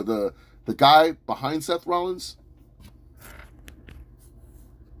Rollins, the guy behind Seth Rollins,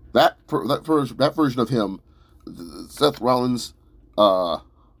 that version of him, Seth Rollins, at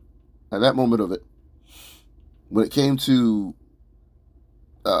that moment of it, when it came to,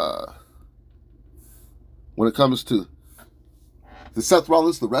 when it comes to the Seth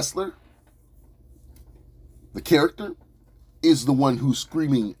Rollins, the wrestler, the character, is the one who's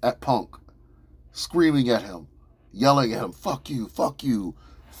screaming at Punk, screaming at him, yelling at him, fuck you,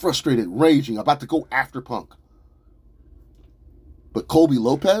 frustrated, raging, about to go after Punk. But Colby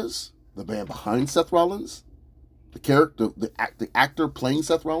Lopez, the man behind Seth Rollins, the character, the actor playing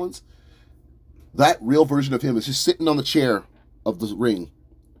Seth Rollins, that real version of him is just sitting on the chair of the ring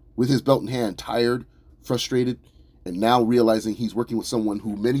with his belt in hand, tired, frustrated, and now realizing he's working with someone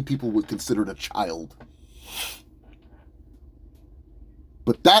who many people would consider a child.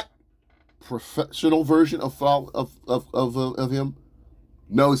 But that professional version of him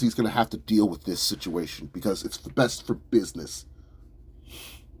knows he's going to have to deal with this situation because it's the best for business.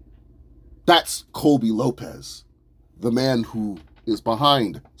 That's Colby Lopez, the man who is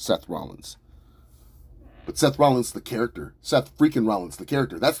behind Seth Rollins. But Seth Rollins, the character, Seth freaking Rollins, the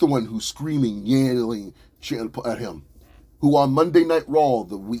character, that's the one who's screaming, yelling at him. Who on Monday Night Raw,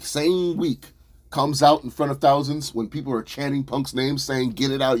 same week, comes out in front of thousands when people are chanting Punk's name, saying, "Get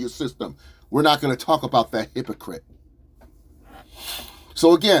it out of your system. We're not going to talk about that hypocrite."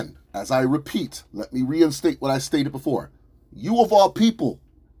 So again, as I repeat, let me reinstate what I stated before. You of all people,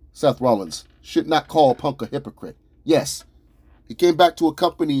 Seth Rollins, should not call Punk a hypocrite. Yes, he came back to a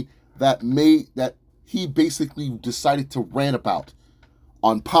company that he basically decided to rant about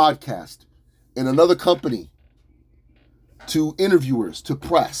on podcast in another company, to interviewers, to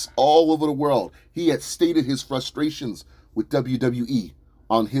press all over the world. He had stated his frustrations with WWE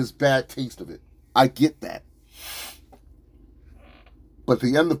on his bad taste of it. I get that. But at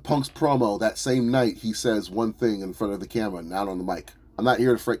the end of Punk's promo that same night, he says one thing in front of the camera, not on the mic. "I'm not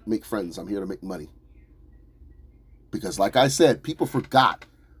here to make friends. I'm here to make money." Because like I said, people forgot.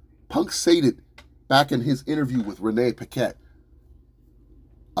 Punk stated back in his interview with Renee Paquette,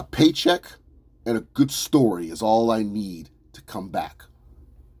 "A paycheck and a good story is all I need to come back."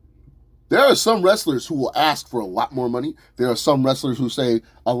 There are some wrestlers who will ask for a lot more money. There are some wrestlers who say,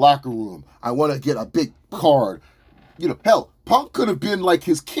 "A locker room. I want to get a big card." Hell, Punk could have been like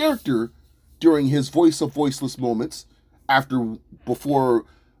his character during his Voice of Voiceless moments before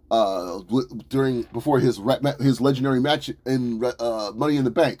his legendary match in Money in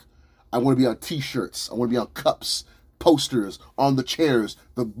the Bank. I want to be on T-shirts. I want to be on cups, posters, on the chairs,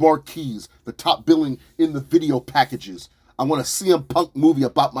 the marquees, the top billing in the video packages. I want a CM Punk movie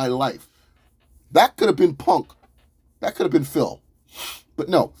about my life. That could have been Punk. That could have been Phil. But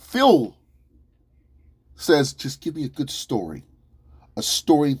no, Phil says, just give me a good story. A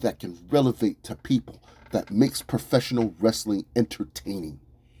story that can relevate to people, that makes professional wrestling entertaining.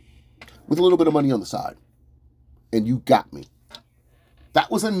 With a little bit of money on the side. And you got me.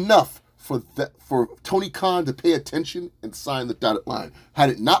 That was enough for Tony Khan to pay attention and sign the dotted line. Had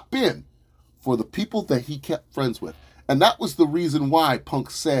it not been for the people that he kept friends with. And that was the reason why Punk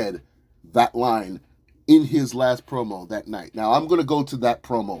said that line in his last promo that night. Now, I'm going to go to that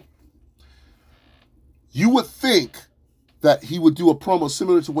promo. You would think that he would do a promo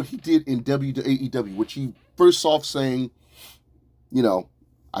similar to what he did in AEW, which he first off saying, you know,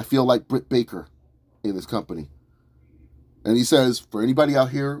 I feel like Britt Baker in this company. And he says, for anybody out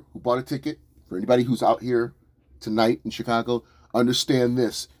here who bought a ticket, for anybody who's out here tonight in Chicago, understand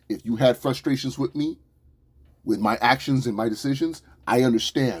this. If you had frustrations with me, with my actions and my decisions, I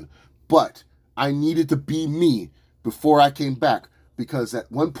understand. But I needed to be me before I came back, because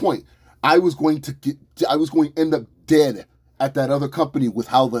at one point I was going to end up dead at that other company with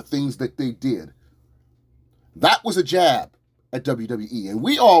how the things that they did. That was a jab at WWE, and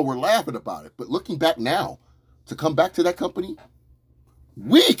we all were laughing about it. But looking back now, to come back to that company,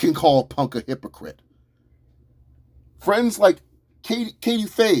 we can call Punk a hypocrite. Friends like Katie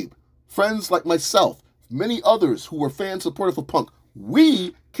Fabe, friends like myself, many others who were fan supportive of Punk,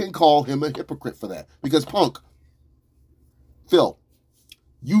 we can call him a hypocrite for that. Because Punk, Phil,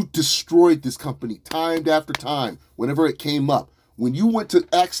 you destroyed this company time after time whenever it came up. When you went to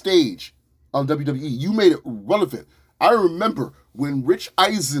backstage on WWE, you made it relevant. I remember when Rich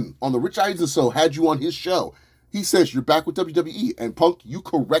Eisen, on the Rich Eisen show, had you on his show. He says, you're back with WWE. And Punk, you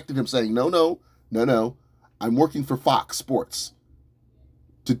corrected him saying, no. I'm working for Fox Sports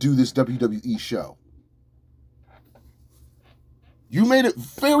to do this WWE show. You made it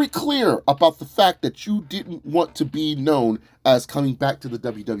very clear about the fact that you didn't want to be known as coming back to the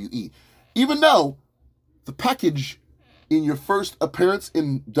WWE. Even though the package in your first appearance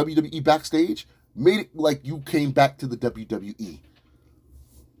in WWE backstage made it like you came back to the WWE.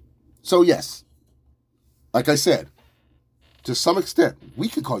 So yes, like I said, to some extent, we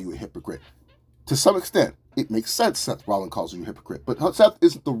can call you a hypocrite. To some extent, it makes sense Seth Rollins calls you a hypocrite, but Seth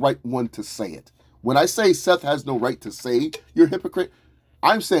isn't the right one to say it. When I say Seth has no right to say you're a hypocrite,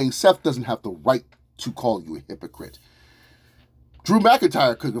 I'm saying Seth doesn't have the right to call you a hypocrite. Drew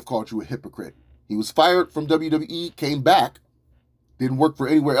McIntyre could have called you a hypocrite. He was fired from WWE, came back, didn't work for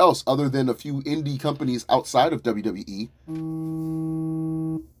anywhere else other than a few indie companies outside of WWE.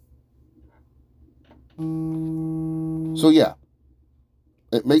 So yeah,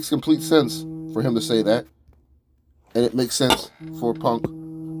 it makes complete sense for him to say that. And it makes sense for Punk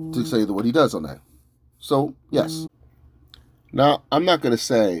to say what he does on that. So, yes. Now, I'm not going to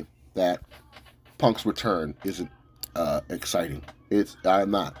say that Punk's return isn't exciting.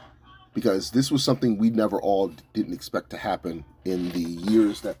 I'm not. Because this was something we never all didn't expect to happen in the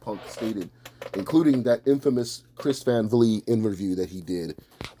years that Punk stated, including that infamous Chris Van Vliet interview that he did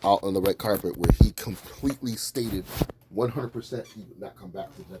out on the red carpet where he completely stated 100% he would not come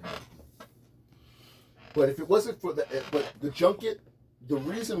back to WWE. But if it wasn't for the junket, the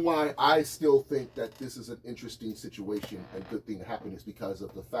reason why I still think that this is an interesting situation and good thing to happen is because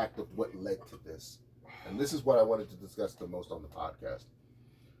of the fact of what led to this. And this is what I wanted to discuss the most on the podcast.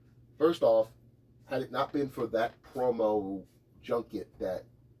 First off, had it not been for that promo junket that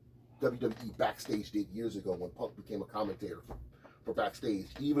WWE Backstage did years ago when Punk became a commentator for Backstage,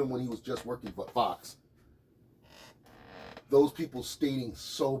 even when he was just working for Fox, those people stating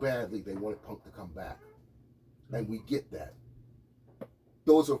so badly they wanted Punk to come back. And we get that.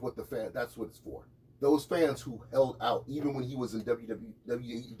 Those are what that's what it's for. Those fans who held out, even when he was in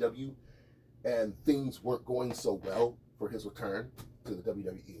WWEW, and things weren't going so well for his return to the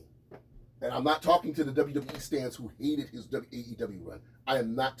WWE. And I'm not talking to the WWE stans who hated his AEW run. I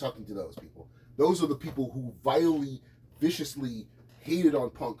am not talking to those people. Those are the people who vilely, viciously hated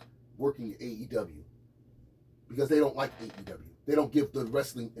on Punk working at AEW. Because they don't like AEW. They don't give the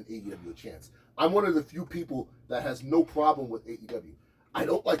wrestling in AEW a chance. I'm one of the few people that has no problem with AEW. I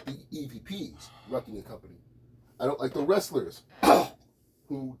don't like the EVPs running the company. I don't like the wrestlers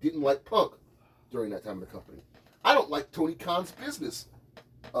who didn't like Punk during that time in the company. I don't like Tony Khan's business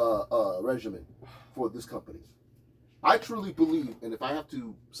regimen for this company. I truly believe, and if I have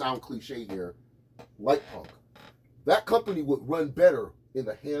to sound cliche here, like Punk, that company would run better in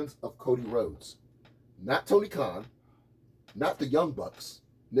the hands of Cody Rhodes. Not Tony Khan, not the Young Bucks,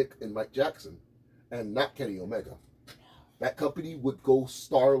 Nick and Mike Jackson, and not Kenny Omega. That company would go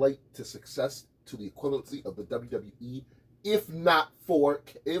starlight to success, to the equivalency of the WWE, if not for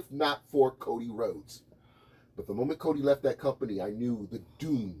Cody Rhodes. But the moment Cody left that company, I knew the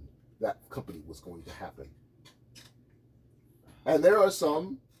doom that company was going to happen. And there are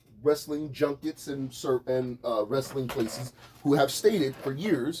some wrestling junkets and wrestling places who have stated for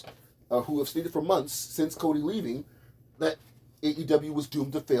years, who have stated for months since Cody leaving, that AEW was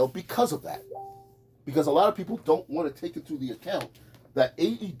doomed to fail because of that. Because a lot of people don't want to take into the account that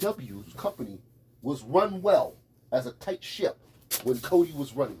AEW's company was run well as a tight ship when Cody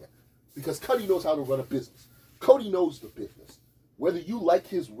was running it. Because Cody knows how to run a business. Cody knows the business. Whether you like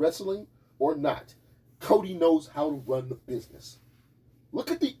his wrestling or not, Cody knows how to run the business. Look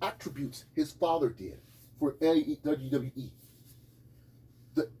at the attributes his father did for WWE.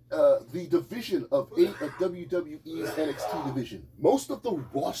 The division of WWE's NXT division. Most of the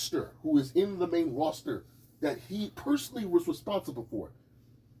roster who is in the main roster that he personally was responsible for.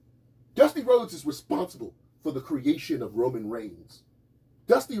 Dusty Rhodes is responsible for the creation of Roman Reigns.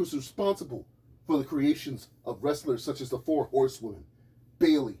 Dusty was responsible for the creations of wrestlers such as the Four Horsewomen,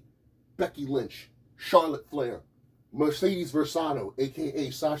 Bayley, Becky Lynch, Charlotte Flair, Mercedes Versano,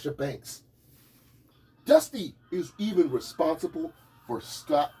 a.k.a. Sasha Banks. Dusty is even responsible for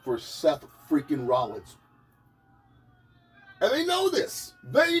Seth freaking Rollins. And they know this.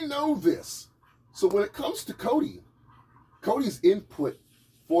 They know this. So when it comes to Cody, Cody's input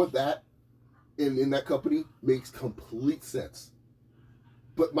for that in that company makes complete sense.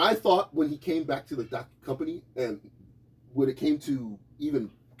 But my thought when he came back to the company and when it came to even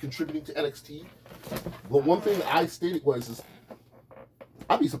contributing to NXT, the one thing I stated was,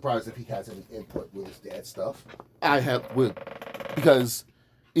 I'd be surprised if he has any input with his dad's stuff. Because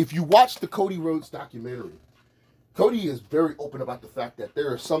if you watch the Cody Rhodes documentary, Cody is very open about the fact that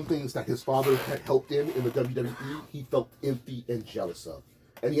there are some things that his father had helped in the WWE he felt empty and jealous of.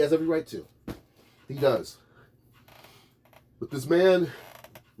 And he has every right to. He does. But this man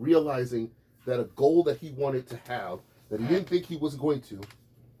realizing that a goal that he wanted to have, that he didn't think he was going to,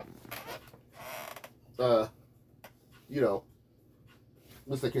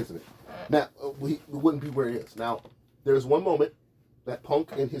 let's take incident. Now, we wouldn't be where he is. Now, there's one moment that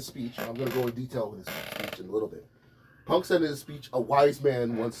Punk in his speech, I'm going to go in detail with his speech in a little bit. Punk said in his speech, a wise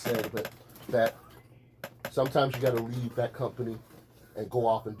man once said that sometimes you got to leave that company and go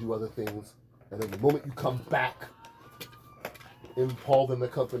off and do other things. And then the moment you come back involved in the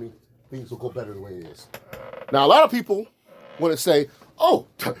company, things will go better the way it is. Now, a lot of people want to say, oh,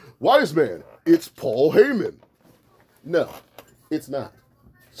 wise man, it's Paul Heyman. No, it's not.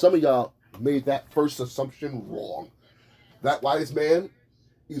 Some of y'all made that first assumption wrong. That wise man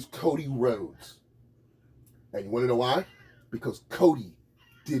is Cody Rhodes. And you want to know why? Because Cody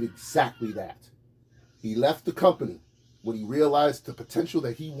did exactly that. He left the company when he realized the potential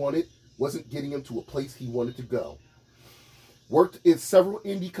that he wanted wasn't getting him to a place he wanted to go. Worked in several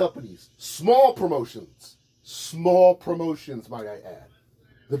indie companies, small promotions, might I add.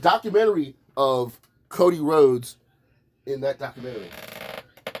 The documentary of Cody Rhodes, in that documentary,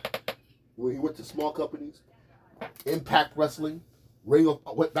 when he went to small companies, Impact Wrestling,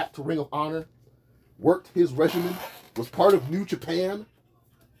 went back to Ring of Honor, worked his regimen, was part of New Japan,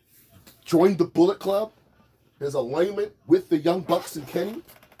 joined the Bullet Club, his alignment with the Young Bucks and Kenny,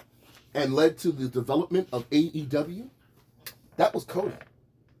 and led to the development of AEW. That was Cody.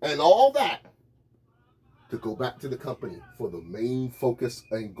 And all that to go back to the company for the main focus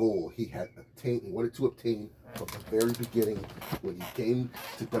and goal he had obtained, he wanted to obtain from the very beginning when he came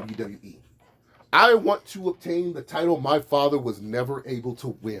to WWE. I want to obtain the title my father was never able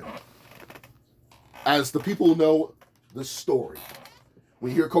to win. As the people know the story.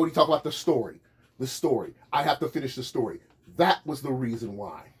 When you hear Cody talk about the story, I have to finish the story. That was the reason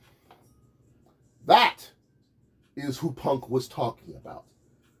why. That is who Punk was talking about.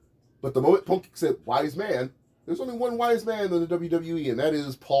 But the moment Punk said wise man, there's only one wise man in the WWE, and that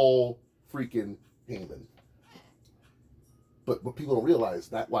is Paul freaking Heyman. But what people don't realize,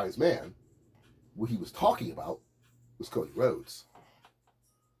 that wise man, what he was talking about was Cody Rhodes.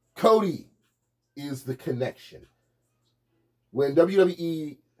 Cody is the connection. When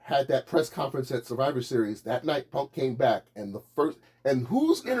WWE had that press conference at Survivor Series, that night Punk came back, and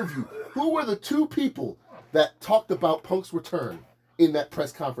whose interview? Who were the two people that talked about Punk's return in that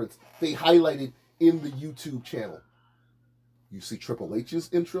press conference? They highlighted in the YouTube channel. You see Triple H's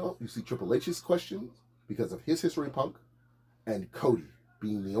intro, you see Triple H's questions because of his history of Punk, and Cody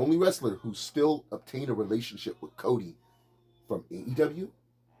being the only wrestler who still obtained a relationship with Cody from AEW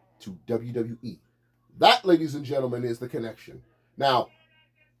to WWE. That, ladies and gentlemen, is the connection. Now,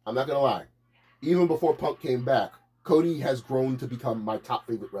 I'm not going to lie. Even before Punk came back, Cody has grown to become my top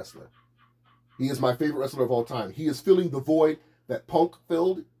favorite wrestler. He is my favorite wrestler of all time. He is filling the void that Punk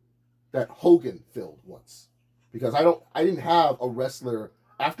filled, that Hogan filled once. Because I didn't have a wrestler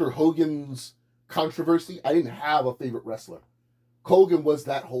after Hogan's controversy. I didn't have a favorite wrestler. Hogan was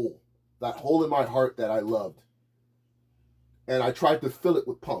that hole in my heart that I loved. And I tried to fill it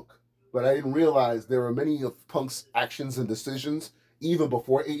with Punk, but I didn't realize there were many of Punk's actions and decisions, even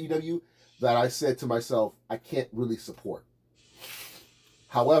before AEW, that I said to myself, I can't really support.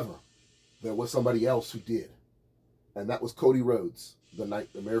 However, there was somebody else who did, and that was Cody Rhodes, the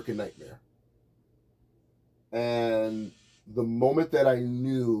American Nightmare. And the moment that I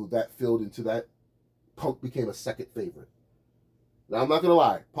knew that filled into that, Punk became a second favorite. Now, I'm not going to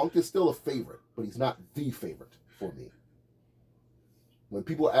lie, Punk is still a favorite, but he's not the favorite for me. When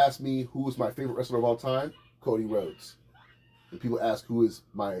people ask me who is my favorite wrestler of all time, Cody Rhodes. When people ask who is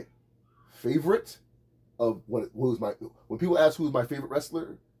my favorite when people ask who my favorite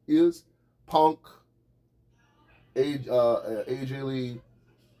wrestler is, Punk, AJ Lee,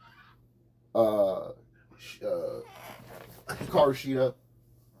 Hikaru Shida,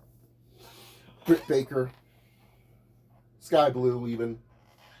 Britt Baker, Sky Blue, even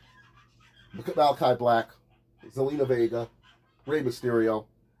Malachi Black, Zelina Vega, Rey Mysterio,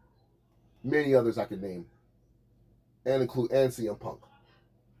 many others I could name, and CM Punk,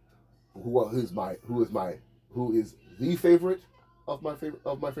 who is the favorite of my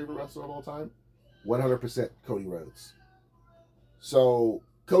favorite wrestler of all time, 100% Cody Rhodes. So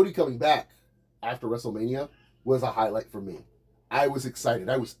Cody coming back after WrestleMania was a highlight for me. I was excited.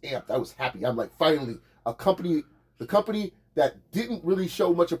 I was amped. I was happy. I'm like, finally, the company that didn't really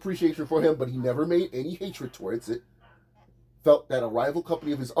show much appreciation for him, but he never made any hatred towards it, felt that a rival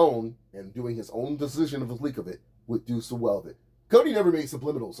company of his own, and doing his own decision of the leak of it, would do so well of it. Cody never made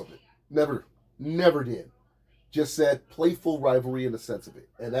subliminals of it. Never did. Just said playful rivalry in the sense of it.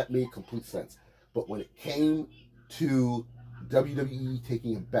 And that made complete sense. But when it came to WWE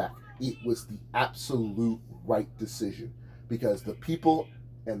taking him back, it was the absolute right decision. Because the people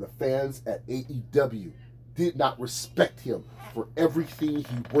and the fans at AEW did not respect him for everything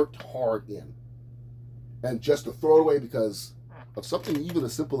he worked hard in. And just to throw it away because of something even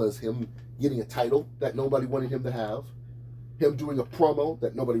as simple as him getting a title that nobody wanted him to have, him doing a promo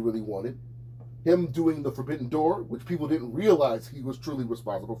that nobody really wanted, him doing the Forbidden Door, which people didn't realize he was truly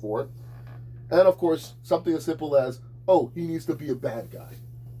responsible for, and of course, something as simple as, oh, he needs to be a bad guy.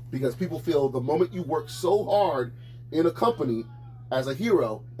 Because people feel the moment you work so hard in a company as a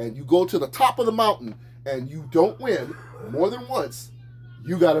hero and you go to the top of the mountain and you don't win more than once,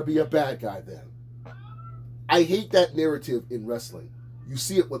 you got to be a bad guy then. I hate that narrative in wrestling. You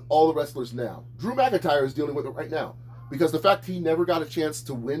see it with all the wrestlers now. Drew McIntyre is dealing with it right now. Because the fact he never got a chance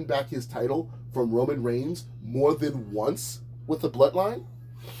to win back his title from Roman Reigns more than once with the Bloodline,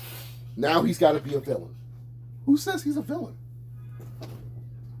 now he's got to be a villain. Who says he's a villain?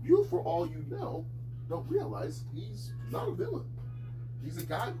 You, for all you know, don't realize he's not a villain. He's a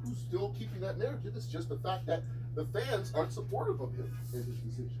guy who's still keeping that narrative. It's just the fact that the fans aren't supportive of him in his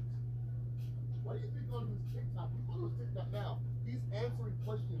decisions. Why do you think on his TikTok, people on his TikTok now, he's answering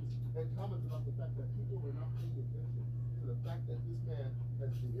questions and comments about the fact that people are not paying attention to the fact that this man has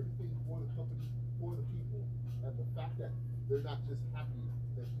done everything for the company, for the people, and the fact that they're not just happy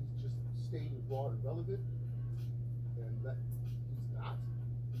that he's just staying raw and relevant, and that he's not,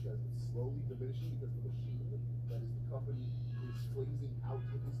 because it's slowly diminishing because the machine that is the company is phasing out of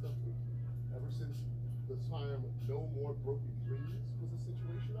his stuff. Ever since the time No More Broken Dreams was a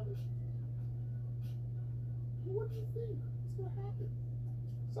situation of it. What do you think is going to happen?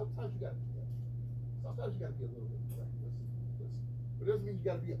 Sometimes you got to do that. Sometimes you got to be a little bit reckless. But it doesn't mean you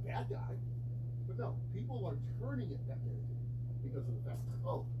got to be a bad guy. But no, people are turning it that narrative because of the fact that,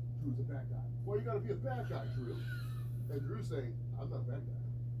 oh, Drew's a bad guy. Well, you got to be a bad guy, Drew. And Drew's saying, I'm not a bad guy.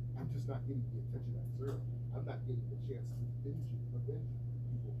 I'm just not getting the attention I deserve. I'm not getting the chance to avenge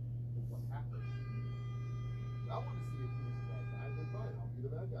people for what happened. I want to see if he's a bad guy, then fine, I'll be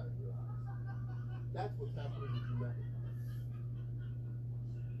the bad guy in your eyes. That's what's happening with Drew McIntyre.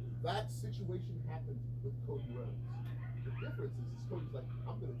 That situation happened with Cody Rhodes. The difference is Cody's like,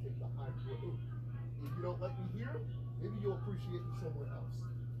 I'm going to take the high road. If you don't like me here, maybe you'll appreciate me somewhere else.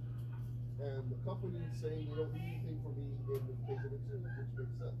 And the company is saying you don't need anything from me in the case of it too, which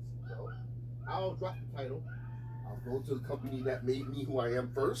makes sense. So I'll drop the title. I'll go to the company that made me who I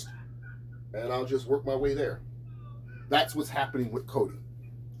am first, and I'll just work my way there. That's what's happening with Cody.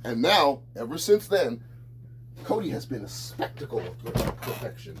 And now, ever since then, Cody has been a spectacle of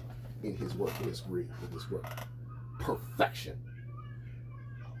perfection in his work, in his career, in his work. Perfection.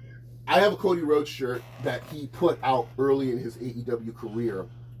 I have a Cody Rhodes shirt that he put out early in his AEW career,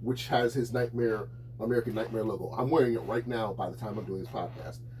 which has his American Nightmare logo. I'm wearing it right now by the time I'm doing this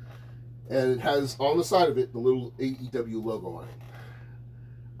podcast. And it has on the side of it the little AEW logo on it.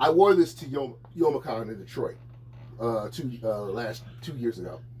 I wore this to Youmacon in Detroit 2 years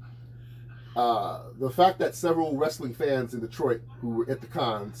ago. The fact that several wrestling fans in Detroit who were at the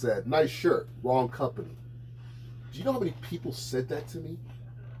con said, "Nice shirt, wrong company." Do you know how many people said that to me?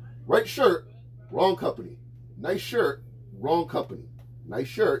 Right shirt, wrong company. Nice shirt, wrong company. Nice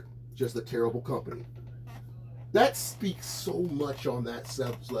shirt, just a terrible company. That speaks so much on that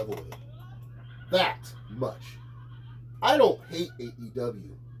level. That much. I don't hate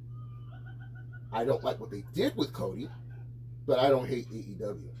AEW. I don't like what they did with Cody, but I don't hate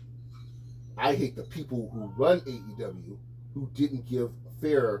AEW. I hate the people who run AEW who didn't give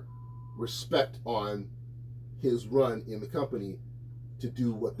fair respect on his run in the company to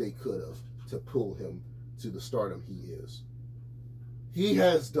do what they could have to pull him to the stardom he is. He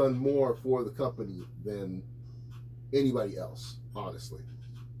has done more for the company than anybody else, honestly,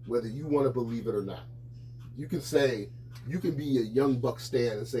 whether you want to believe it or not. You can be a Young Buck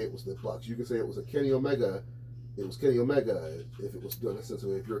stan and say it was the Bucks. You can say it was a Kenny Omega. It was Kenny Omega if it was done a sense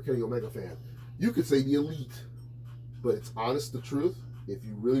of, if you're a Kenny Omega fan. You could say the Elite, but it's honest, the truth. If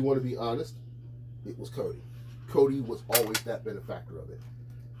you really want to be honest, it was Cody. Cody was always that benefactor of it.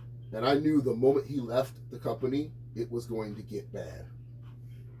 And I knew the moment he left the company, it was going to get bad.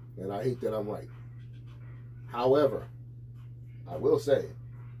 And I hate that I'm right. However, I will say,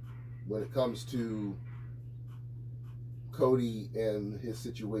 when it comes to Cody and his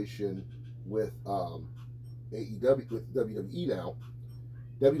situation with AEW, with WWE now,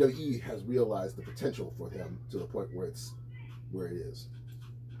 WWE has realized the potential for him to the point where it is.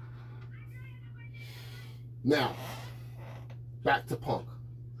 Now, back to Punk.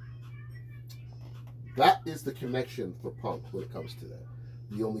 That is the connection for Punk when it comes to that.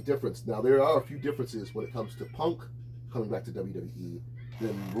 The only difference, now there are a few differences when it comes to Punk coming back to WWE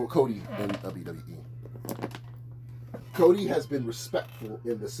than Cody and WWE. Cody has been respectful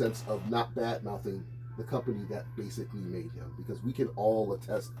in the sense of not bad-mouthing the company that basically made him, because we can all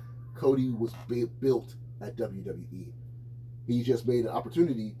attest Cody was built at WWE. He just made an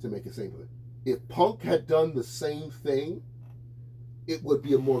opportunity to make a same of it. If Punk had done the same thing, it would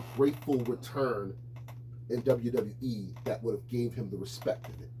be a more grateful return in WWE that would have gave him the respect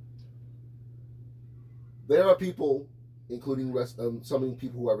of it. There are people, including some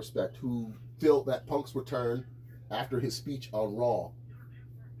people who I respect, who feel that Punk's return after his speech on Raw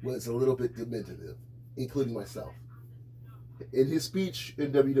was a little bit diminutive, including myself. In his speech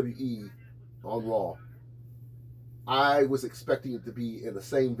in WWE on Raw, I was expecting it to be in the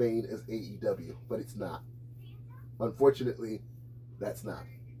same vein as AEW, but it's not. Unfortunately, that's not.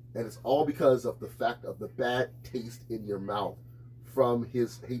 And it's all because of the fact of the bad taste in your mouth from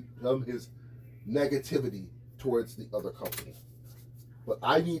his hate, from his negativity towards the other company. But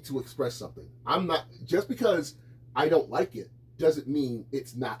I need to express something. I'm not, just because I don't like it doesn't mean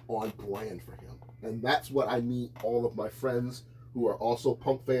it's not on brand for him. And that's what I meet all of my friends who are also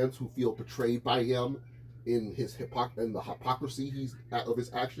Punk fans who feel betrayed by him in his in the hypocrisy of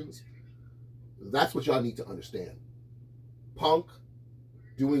his actions. That's what y'all need to understand. Punk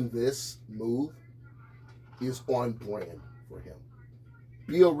doing this move is on brand for him.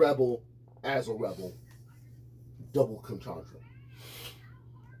 Be a rebel as a rebel. Double entendre.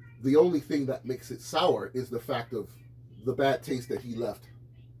 The only thing that makes it sour is the fact of the bad taste that he left,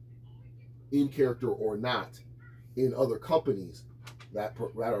 in character or not, in other companies that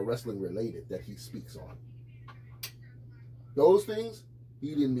are wrestling related that he speaks on. Those things he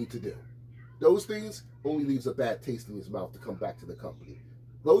didn't need to do. Those things only leaves a bad taste in his mouth to come back to the company.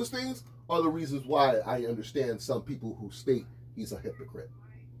 Those things are the reasons why I understand some people who state he's a hypocrite.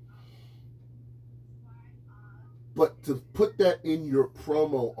 But to put that in your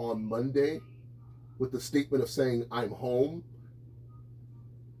promo on Monday with the statement of saying I'm home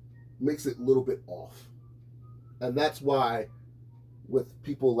makes it a little bit off. And that's why with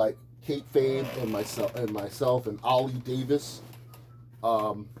people like Kate Fane and myself and Ollie Davis,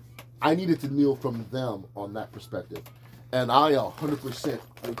 I needed to kneel from them on that perspective. And I 100%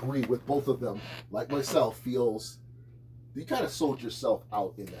 agree with both of them. Like myself, feels you kind of sold yourself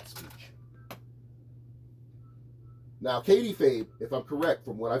out in that speech. Now, Katie Fade, if I'm correct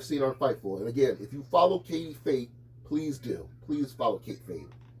from what I've seen on Fightful, and again, if you follow Katie Fade, please do. Please follow Kate Fade.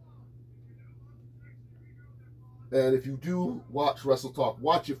 And if you do watch Wrestle Talk,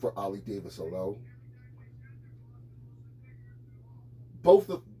 watch it for Ali Davis alone. Both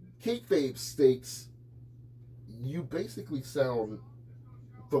the kayfabe states, you basically sound,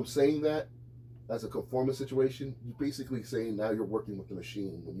 from saying that as a conformist situation, you basically saying now you're working with the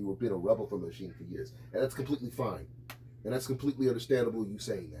machine when you were been a rebel from the machine for years. And that's completely fine. And that's completely understandable, you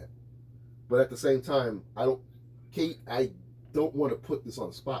saying that. But at the same time, Kate, I don't want to put this on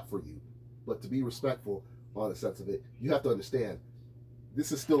the spot for you. But to be respectful on the sense of it, you have to understand,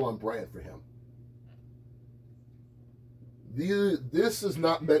 this is still on brand for him. This is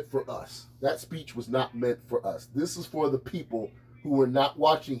not meant for us. That speech was not meant for us. This is for the people who were not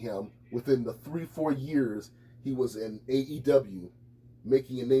watching him within the 3-4 years he was in AEW,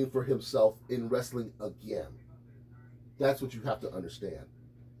 making a name for himself in wrestling again. That's what you have to understand.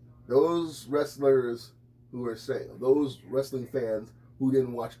 Those wrestlers who are saying, those wrestling fans who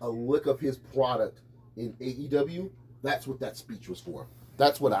didn't watch a lick of his product in AEW, that's what that speech was for.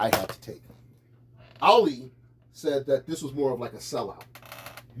 That's what I had to take. Ali said that this was more of like a sellout.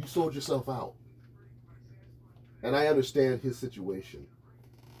 You sold yourself out. And I understand his situation.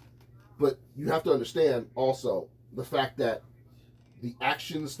 But you have to understand also the fact that the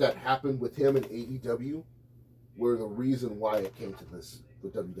actions that happened with him in AEW were the reason why it came to this, the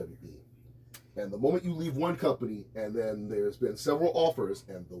WWE. And the moment you leave one company, and then there's been several offers,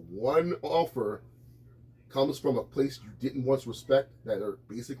 and the one offer comes from a place you didn't once respect, that are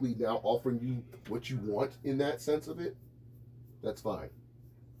basically now offering you what you want in that sense of it, that's fine.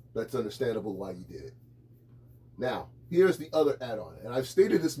 That's understandable why you did it. Now, here's the other add-on, and I've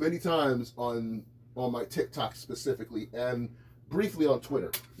stated this many times on my TikTok specifically, and briefly on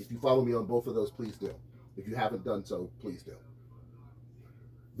Twitter. If you follow me on both of those, please do. If you haven't done so, please do.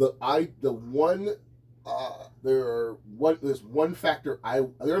 There's one factor.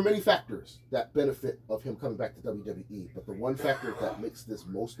 There are many factors that benefit of him coming back to WWE, but the one factor that makes this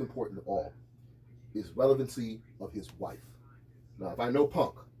most important of all is relevancy of his wife. Now, if I know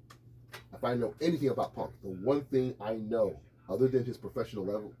Punk, if I know anything about Punk, the one thing I know, other than his professional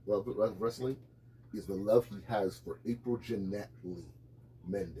level of wrestling, is the love he has for April Jeanette Lee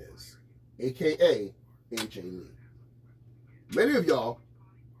Mendez, a.k.a. AJ Lee. Many of y'all,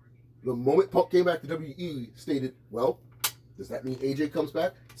 the moment Punk came back to WWE, stated, well, does that mean AJ comes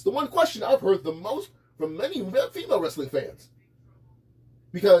back? It's the one question I've heard the most from many female wrestling fans.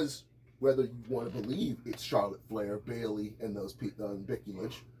 Because whether you want to believe it's Charlotte Flair, Bayley, and those Becky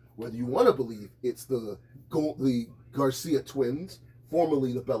Lynch, whether you want to believe it's the Garcia twins,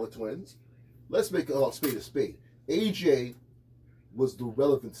 formerly the Bella twins, let's make it all spade a spade. AJ was the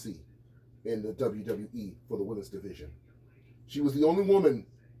relevancy in the WWE for the women's division. She was the only woman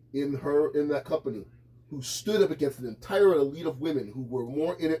in that company who stood up against an entire elite of women who were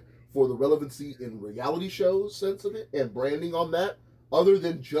more in it for the relevancy in reality shows sense of it and branding on that, other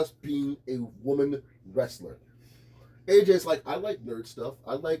than just being a woman wrestler. AJ's like, I like nerd stuff,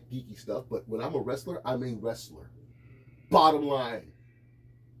 I like geeky stuff, but when I'm a wrestler, I'm a wrestler. Bottom line.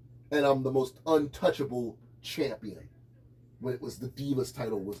 And I'm the most untouchable champion. When it was the Divas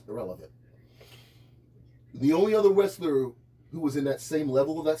title was irrelevant. The only other wrestler who was in that same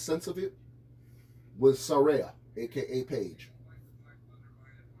level of that sense of it was Saraya, a.k.a. Paige.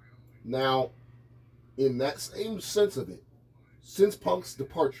 Now, in that same sense of it, since Punk's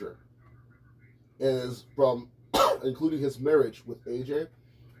departure, as from including his marriage with AJ,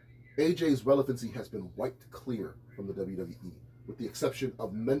 AJ's relevancy has been wiped clear from the WWE, with the exception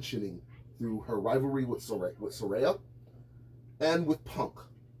of mentioning through her rivalry with Saraya and with Punk.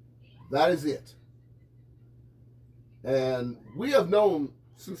 That is it. And we have known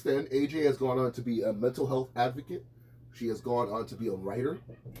since then, AJ has gone on to be a mental health advocate. She has gone on to be a writer.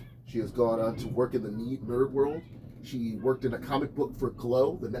 She has gone on to work in the nerd world. She worked in a comic book for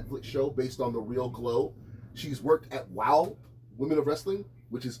Glow, the Netflix show based on the real Glow. She's worked at WOW, Women of Wrestling,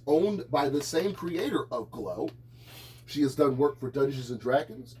 which is owned by the same creator of Glow. She has done work for Dungeons and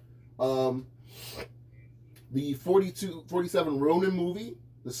Dragons. The 47 Ronin movie,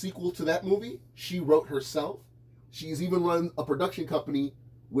 the sequel to that movie, she wrote herself. She's even run a production company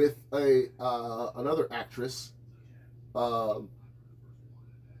with another actress,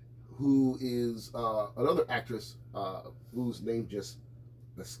 whose name just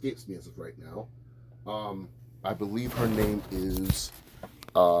escapes me as of right now. I believe her name is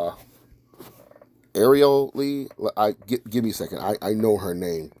Ariel Lee. Give me a second. I know her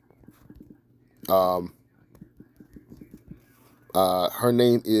name. Her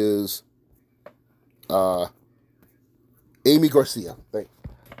name is Amy Garcia.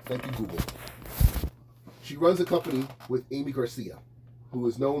 Thank you, Google. She runs a company with Amy Garcia, who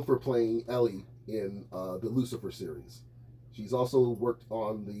is known for playing Ellie in the Lucifer series. She's also worked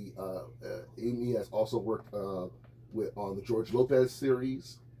on the Amy has also worked on the George Lopez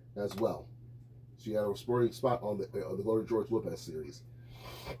series as well. She had a supporting spot on the George Lopez series.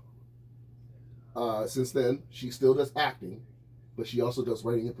 Since then, she still does acting, but she also does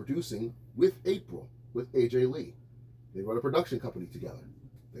writing and producing with April, with AJ Lee. They run a production company together.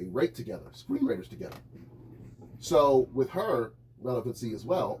 They write together, screenwriters together. So with her relevancy as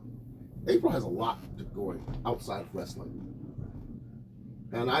well, April has a lot going outside of wrestling.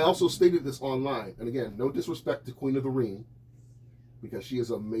 And I also stated this online, and again, no disrespect to Queen of the Ring, because she is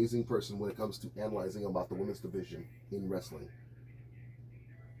an amazing person when it comes to analyzing about the women's division in wrestling.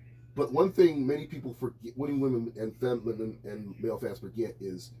 But one thing many people forget, women and male fans forget,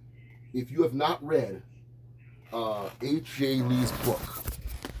 is if you have not read AJ Lee's book,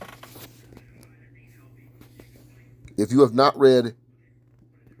 if you have not read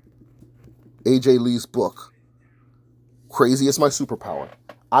AJ Lee's book, Crazy is My Superpower,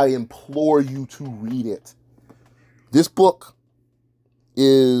 I implore you to read it. This book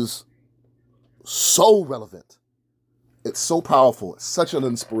is so relevant. It's so powerful. It's such an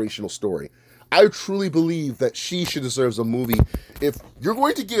inspirational story. I truly believe that she deserves a movie. If you're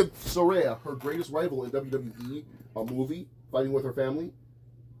going to give Saraya, her greatest rival in WWE, a movie, fighting with her family,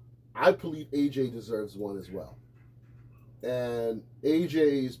 I believe AJ deserves one as well. And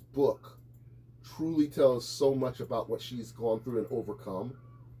AJ's book truly tells so much about what she's gone through and overcome,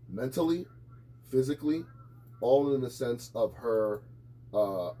 mentally, physically, all in the sense of her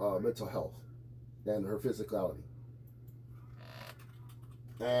mental health and her physicality.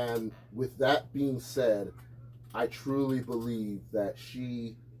 And with that being said, I truly believe that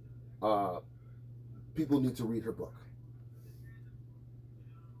people need to read her book.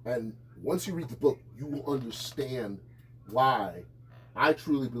 And once you read the book, you will understand why I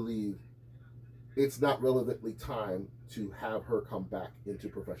truly believe it's not relevantly time to have her come back into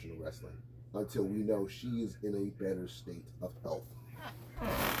professional wrestling until we know she is in a better state of health.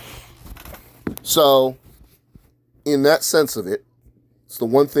 So, in that sense of it, it's the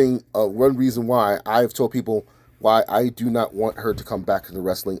one thing, one reason why I've told people why I do not want her to come back into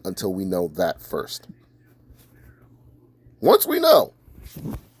wrestling until we know that first. Once we know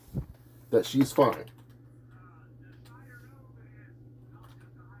that she's fine,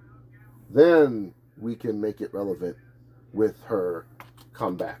 then we can make it relevant with her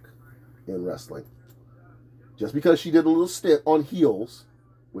comeback in wrestling. Just because she did a little stint on heels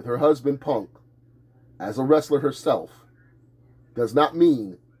with her husband Punk as a wrestler herself does not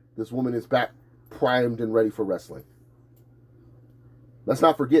mean this woman is back primed and ready for wrestling. Let's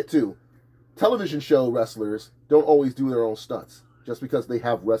not forget, too, television show wrestlers don't always do their own stunts just because they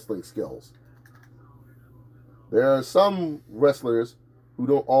have wrestling skills. There are some wrestlers who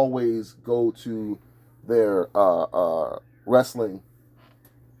don't always go to their wrestling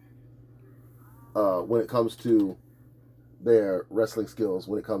when it comes to their wrestling skills,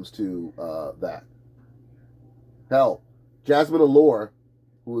 when it comes to that. Hell, Jasmine Allure,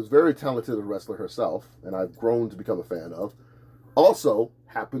 who is very talented a wrestler herself, and I've grown to become a fan of, also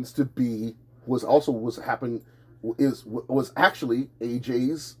happens to be was actually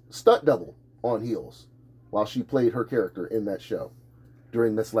AJ's stunt double on heels while she played her character in that show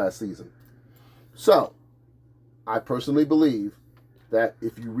during this last season. So, I personally believe that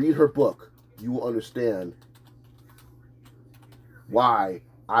if you read her book, you will understand why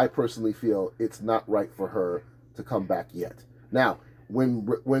I personally feel it's not right for her to come back yet. Now, when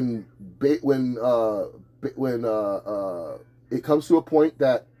it comes to a point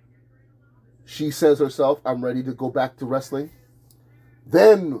that she says herself, "I'm ready to go back to wrestling,"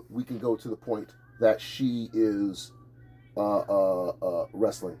 then we can go to the point that she is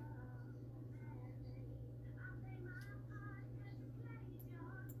wrestling.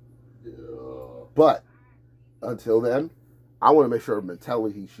 But until then, I want to make sure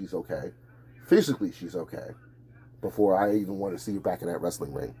mentally she's okay, physically she's okay, before I even want to see her back in that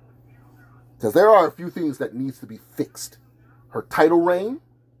wrestling ring. Because there are a few things that needs to be fixed. Her title reign,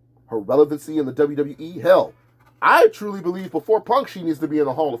 her relevancy in the WWE. Hell, I truly believe before Punk she needs to be in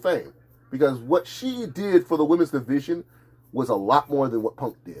the Hall of Fame. Because what she did for the women's division was a lot more than what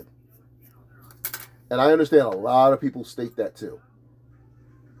Punk did. And I understand a lot of people state that too.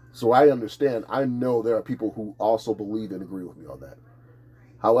 So I understand. I know there are people who also believe and agree with me on that.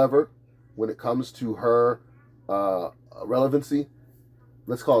 However, when it comes to her relevancy,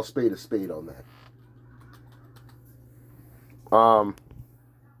 let's call a spade on that.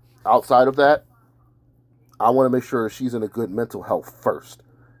 Outside of that, I want to make sure she's in a good mental health first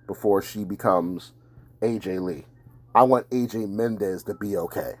before she becomes AJ Lee. I want AJ Mendez to be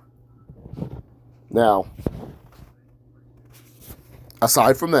okay. Now,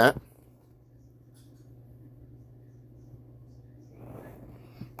 aside from that,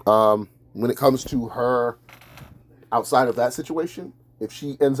 when it comes to her outside of that situation, if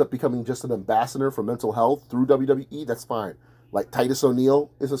she ends up becoming just an ambassador for mental health through WWE, that's fine. Like Titus O'Neil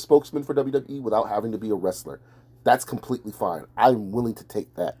is a spokesman for WWE without having to be a wrestler. That's completely fine. I'm willing to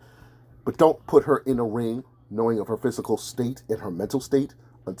take that. But don't put her in a ring knowing of her physical state and her mental state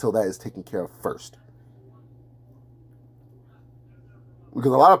until that is taken care of first.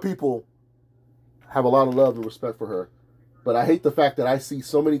 Because a lot of people have a lot of love and respect for her. But I hate the fact that I see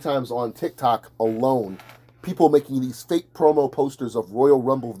so many times on TikTok alone, people making these fake promo posters of Royal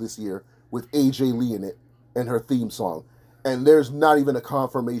Rumble this year with AJ Lee in it and her theme song. And there's not even a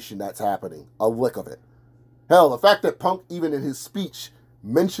confirmation that's happening. A lick of it. Hell, the fact that Punk, even in his speech,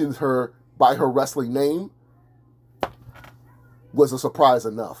 mentioned her by her wrestling name was a surprise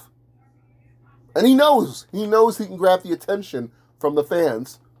enough. And he knows he can grab the attention from the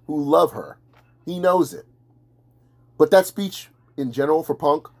fans who love her. He knows it. But that speech, in general, for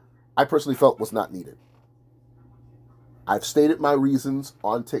Punk, I personally felt was not needed. I've stated my reasons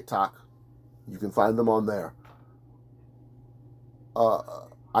on TikTok. You can find them on there.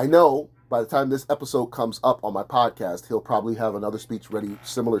 I know by the time this episode comes up on my podcast, he'll probably have another speech ready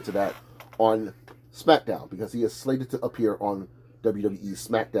similar to that on SmackDown, because he is slated to appear on WWE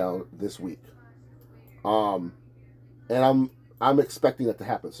SmackDown this week. And I'm expecting that to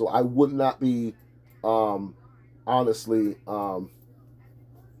happen. So I would not be honestly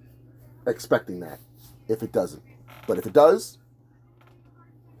expecting that if it doesn't. But if it does,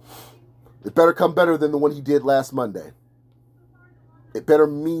 it better come better than the one he did last Monday. It better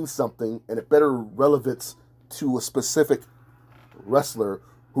mean something, and it better relevance to a specific wrestler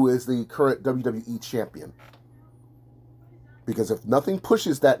who is the current WWE champion. Because if nothing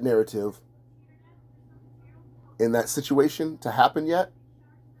pushes that narrative in that situation to happen yet,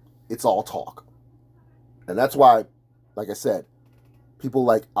 it's all talk. And that's why, like I said, people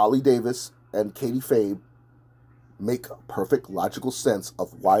like Ollie Davis and Katie Fabe make perfect logical sense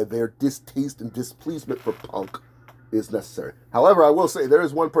of why their distaste and displeasement for Punk is necessary. However, I will say there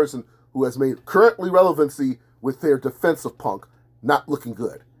is one person who has made currently relevancy with their defense of Punk not looking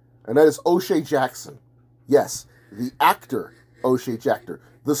good. And that is O'Shea Jackson. Yes, the actor O'Shea Jackson,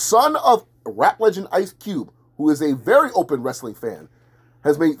 the son of rap legend Ice Cube, who is a very open wrestling fan,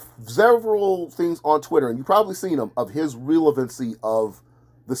 has made several things on Twitter, and you've probably seen them, of his relevancy of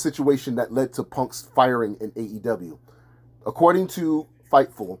the situation that led to Punk's firing in AEW. According to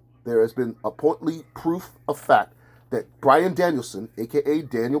Fightful, there has been apparently proof of fact that Bryan Danielson, a.k.a.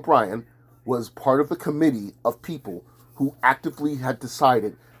 Daniel Bryan, was part of the committee of people who actively had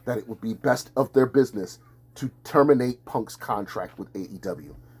decided that it would be best of their business to terminate Punk's contract with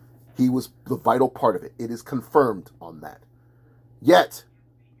AEW. He was the vital part of it. It is confirmed on that. Yet,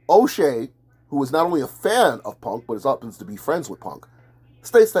 O'Shea, who is not only a fan of Punk, but happens to be friends with Punk,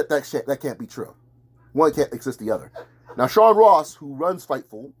 states that that can't be true. One can't exist the other. Now, Sean Ross, who runs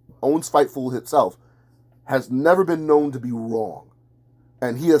Fightful, owns Fightful itself, has never been known to be wrong.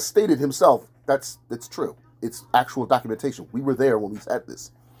 And he has stated himself that's true. It's actual documentation. We were there when we said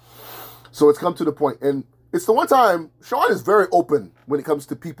this. So it's come to the point. And it's the one time Sean is very open when it comes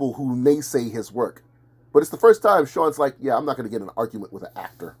to people who naysay his work. But it's the first time Sean's like, yeah, I'm not going to get in an argument with an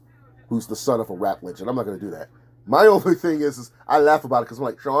actor who's the son of a rap legend. I'm not going to do that. My only thing is I laugh about it because I'm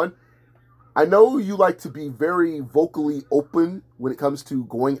like, Sean, I know you like to be very vocally open when it comes to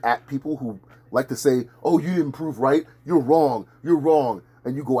going at people who like to say, oh, you didn't prove right, you're wrong,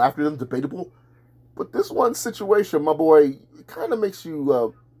 and you go after them, debatable. But this one situation, my boy, it kind of makes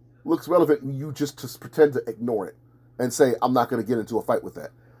you, looks relevant, and you just pretend to ignore it and say, I'm not going to get into a fight with that.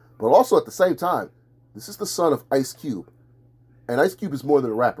 But also at the same time, this is the son of Ice Cube. And Ice Cube is more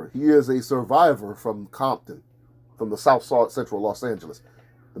than a rapper. He is a survivor from Compton, from the South Central Los Angeles.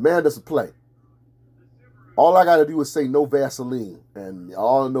 The man doesn't play. All I got to do is say no Vaseline, and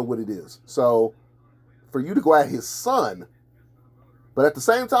y'all know what it is. So, for you to go at his son, but at the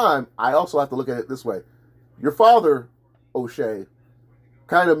same time, I also have to look at it this way. Your father, O'Shea,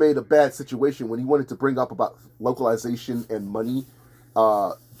 kind of made a bad situation when he wanted to bring up about localization and money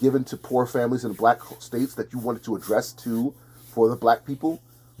given to poor families in black states that you wanted to address to for the black people.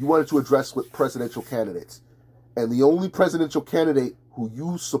 You wanted to address with presidential candidates. And the only presidential candidate who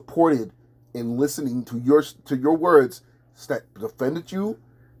you supported in listening to your words that defended you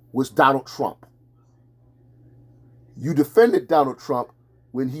was Donald Trump. You defended Donald Trump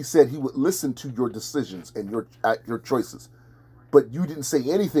when he said he would listen to your decisions and your choices. But you didn't say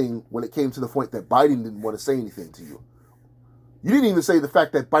anything when it came to the point that Biden didn't want to say anything to you. You didn't even say the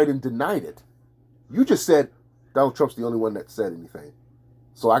fact that Biden denied it. You just said Donald Trump's the only one that said anything.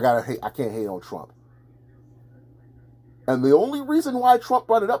 So I can't hate on Trump. And the only reason why Trump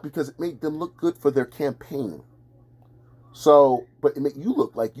brought it up because it made them look good for their campaign. So, but it made you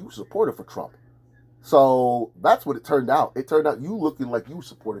look like you supported for Trump. So that's what it turned out. It turned out you looking like you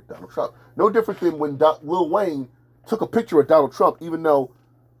supported Donald Trump. No different than when Lil Wayne took a picture of Donald Trump, even though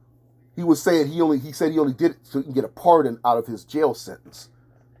he was saying he said he only did it so he can get a pardon out of his jail sentence.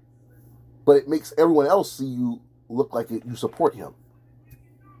 But it makes everyone else see you look like you support him.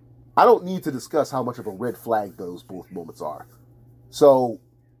 I don't need to discuss how much of a red flag those both moments are. So,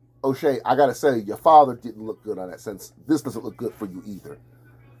 O'Shea, I gotta say, your father didn't look good on that sense. This doesn't look good for you either.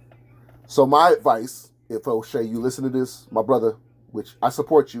 So my advice, if O'Shea, you listen to this, my brother, which I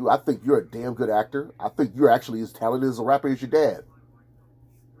support you, I think you're a damn good actor. I think you're actually as talented as a rapper as your dad.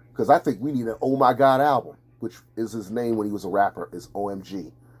 Because I think we need an Oh My God album, which is his name when he was a rapper, is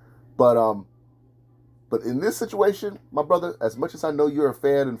OMG. But in this situation, my brother, as much as I know you're a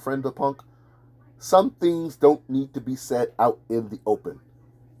fan and friend of Punk, some things don't need to be said out in the open.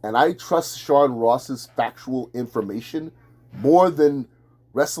 And I trust Sean Ross's factual information more than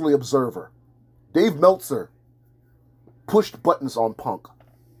Wrestling Observer. Dave Meltzer pushed buttons on Punk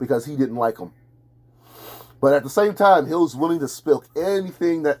because he didn't like him. But at the same time, he was willing to spill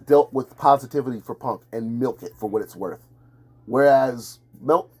anything that dealt with positivity for Punk and milk it for what it's worth. Whereas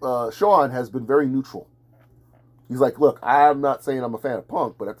Sean has been very neutral. He's like, look, I'm not saying I'm a fan of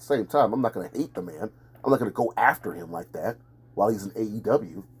Punk, but at the same time, I'm not going to hate the man. I'm not going to go after him like that while he's in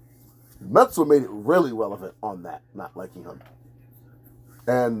AEW. Meltzer made it really relevant on that, not liking him.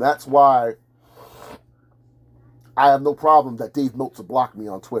 And that's why I have no problem that Dave Meltzer blocked me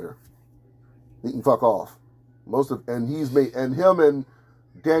on Twitter. He can fuck off. Him and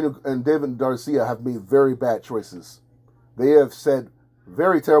Daniel and David Garcia have made very bad choices. They have said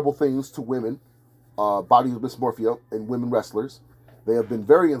very terrible things to women, body dysmorphia, and women wrestlers. They have been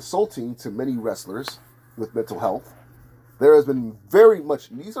very insulting to many wrestlers with mental health. There has been very much,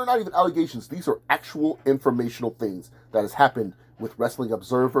 these are not even allegations, these are actual informational things that has happened with Wrestling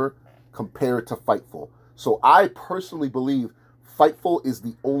Observer compared to Fightful. So I personally believe Fightful is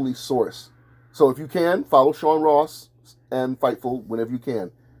the only source. So if you can, follow Sean Ross and Fightful whenever you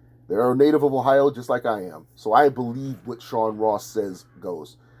can. They're a native of Ohio just like I am. So I believe what Sean Ross says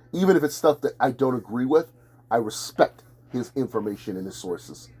goes. Even if it's stuff that I don't agree with, I respect his information and his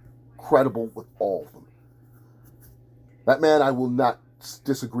sources. Credible with all of them. That man, I will not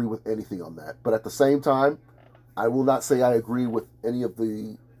disagree with anything on that. But at the same time, I will not say I agree with any of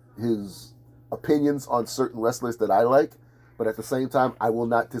his opinions on certain wrestlers that I like. But at the same time, I will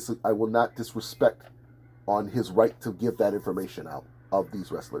not disrespect on his right to give that information out of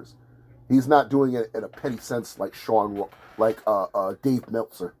these wrestlers. He's not doing it in a petty sense like Dave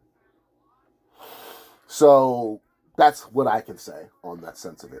Meltzer. So that's what I can say on that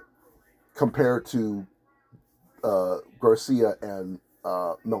sense of it, compared to Garcia and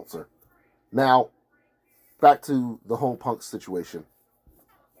Meltzer. Now, back to the whole Punk situation.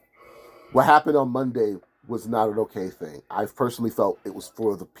 What happened on Monday was not an okay thing. I personally felt it was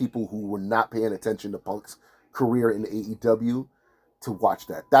for the people who were not paying attention to Punk's career in AEW to watch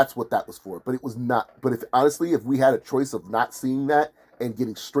that. That's what that was for. But it was not. But if we had a choice of not seeing that and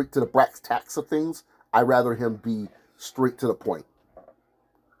getting straight to the brass tacks of things, I'd rather him be straight to the point.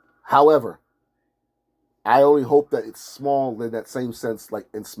 However, I only hope that it's small in that same sense like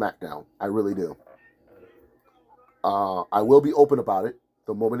in SmackDown. I really do. I will be open about it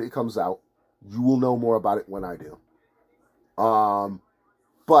the moment it comes out. You will know more about it when I do.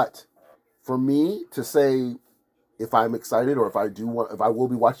 But for me to say if I'm excited or if I will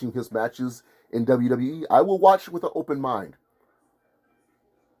be watching his matches in WWE, I will watch with an open mind.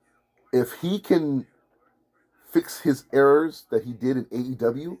 If he can fix his errors that he did in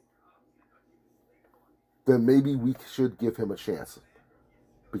AEW, then maybe we should give him a chance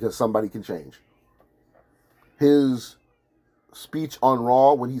because somebody can change. His speech on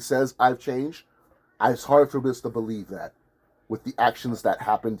Raw when he says I've changed, it's hard for us to believe that with the actions that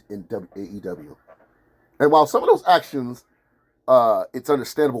happened in AEW. And while some of those actions, it's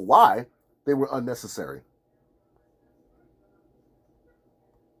understandable why, they were unnecessary.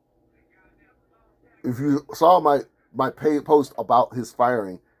 If you saw my post about his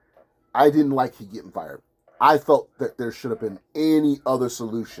firing, I didn't like he getting fired. I felt that there should have been any other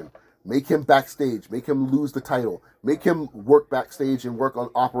solution. Make him backstage. Make him lose the title. Make him work backstage and work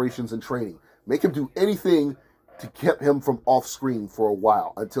on operations and training. Make him do anything to keep him from off screen for a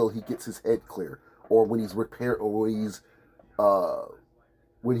while until he gets his head clear, or when he's repaired, or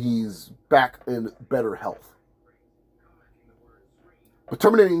when he's back in better health. But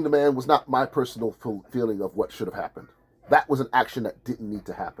terminating the man was not my personal feeling of what should have happened. That was an action that didn't need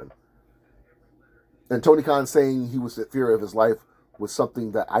to happen. And Tony Khan saying he was in fear of his life was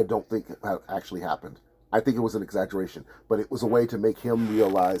something that I don't think actually happened. I think it was an exaggeration, but it was a way to make him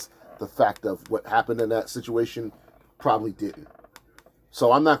realize the fact of what happened in that situation probably didn't.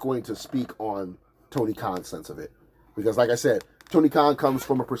 So I'm not going to speak on Tony Khan's sense of it. Because like I said, Tony Khan comes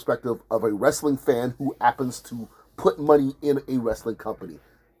from a perspective of a wrestling fan who happens to put money in a wrestling company.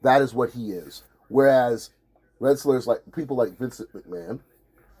 That is what he is. Whereas wrestlers like people like Vincent McMahon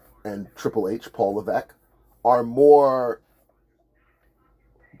and Triple H, Paul Levesque, are more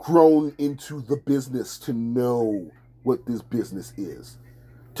grown into the business to know what this business is.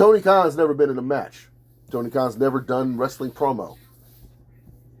 Tony Khan's never been in a match. Tony Khan's never done wrestling promo.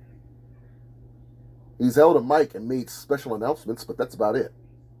 He's held a mic and made special announcements, but that's about it.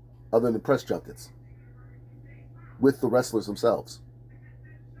 Other than press junkets. With the wrestlers themselves.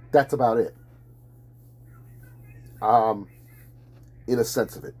 That's about it. In a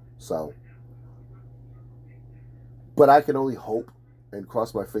sense of it. So. But I can only hope and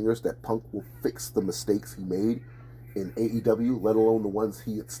cross my fingers that Punk will fix the mistakes he made in AEW, let alone the ones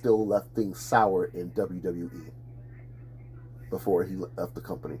he had still left things sour in WWE before he left the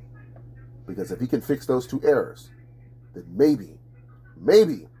company. Because if he can fix those two errors, then maybe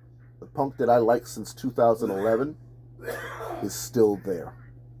the Punk that I liked since 2011 is still there.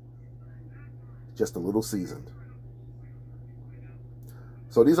 Just a little seasoned.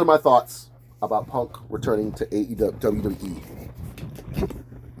 So these are my thoughts about Punk returning to WWE.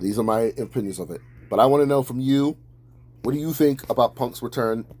 These are my opinions of it. But I want to know from you, what do you think about Punk's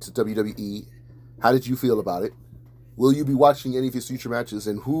return to WWE? How did you feel about it? Will you be watching any of his future matches?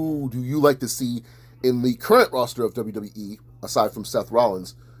 And who do you like to see in the current roster of WWE, aside from Seth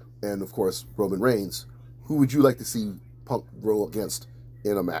Rollins and, of course, Roman Reigns? Who would you like to see Punk roll against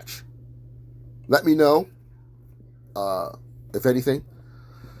in a match? Let me know, if anything.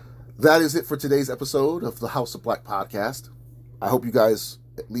 That is it for today's episode of the House of Black podcast. I hope you guys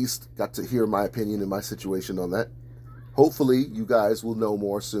at least got to hear my opinion and my situation on that. Hopefully, you guys will know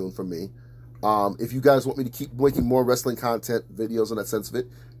more soon from me. If you guys want me to keep making more wrestling content, videos in that sense of it,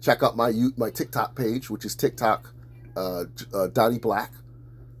 check out my TikTok page, which is TikTok, Donnie Black.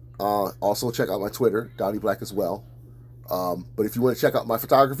 Also, check out my Twitter, Donnie Black as well. But if you want to check out my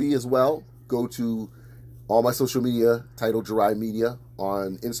photography as well, go to all my social media, titled Jirai Media,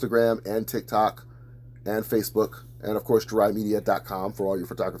 on Instagram and TikTok and Facebook, and of course, JiraiMedia.com for all your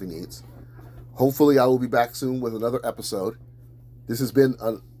photography needs. Hopefully, I will be back soon with another episode. This has been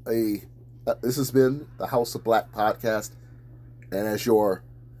the House of Black podcast, and as your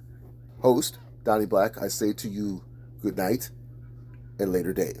host, Donnie Black, I say to you good night and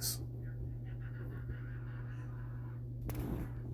later days.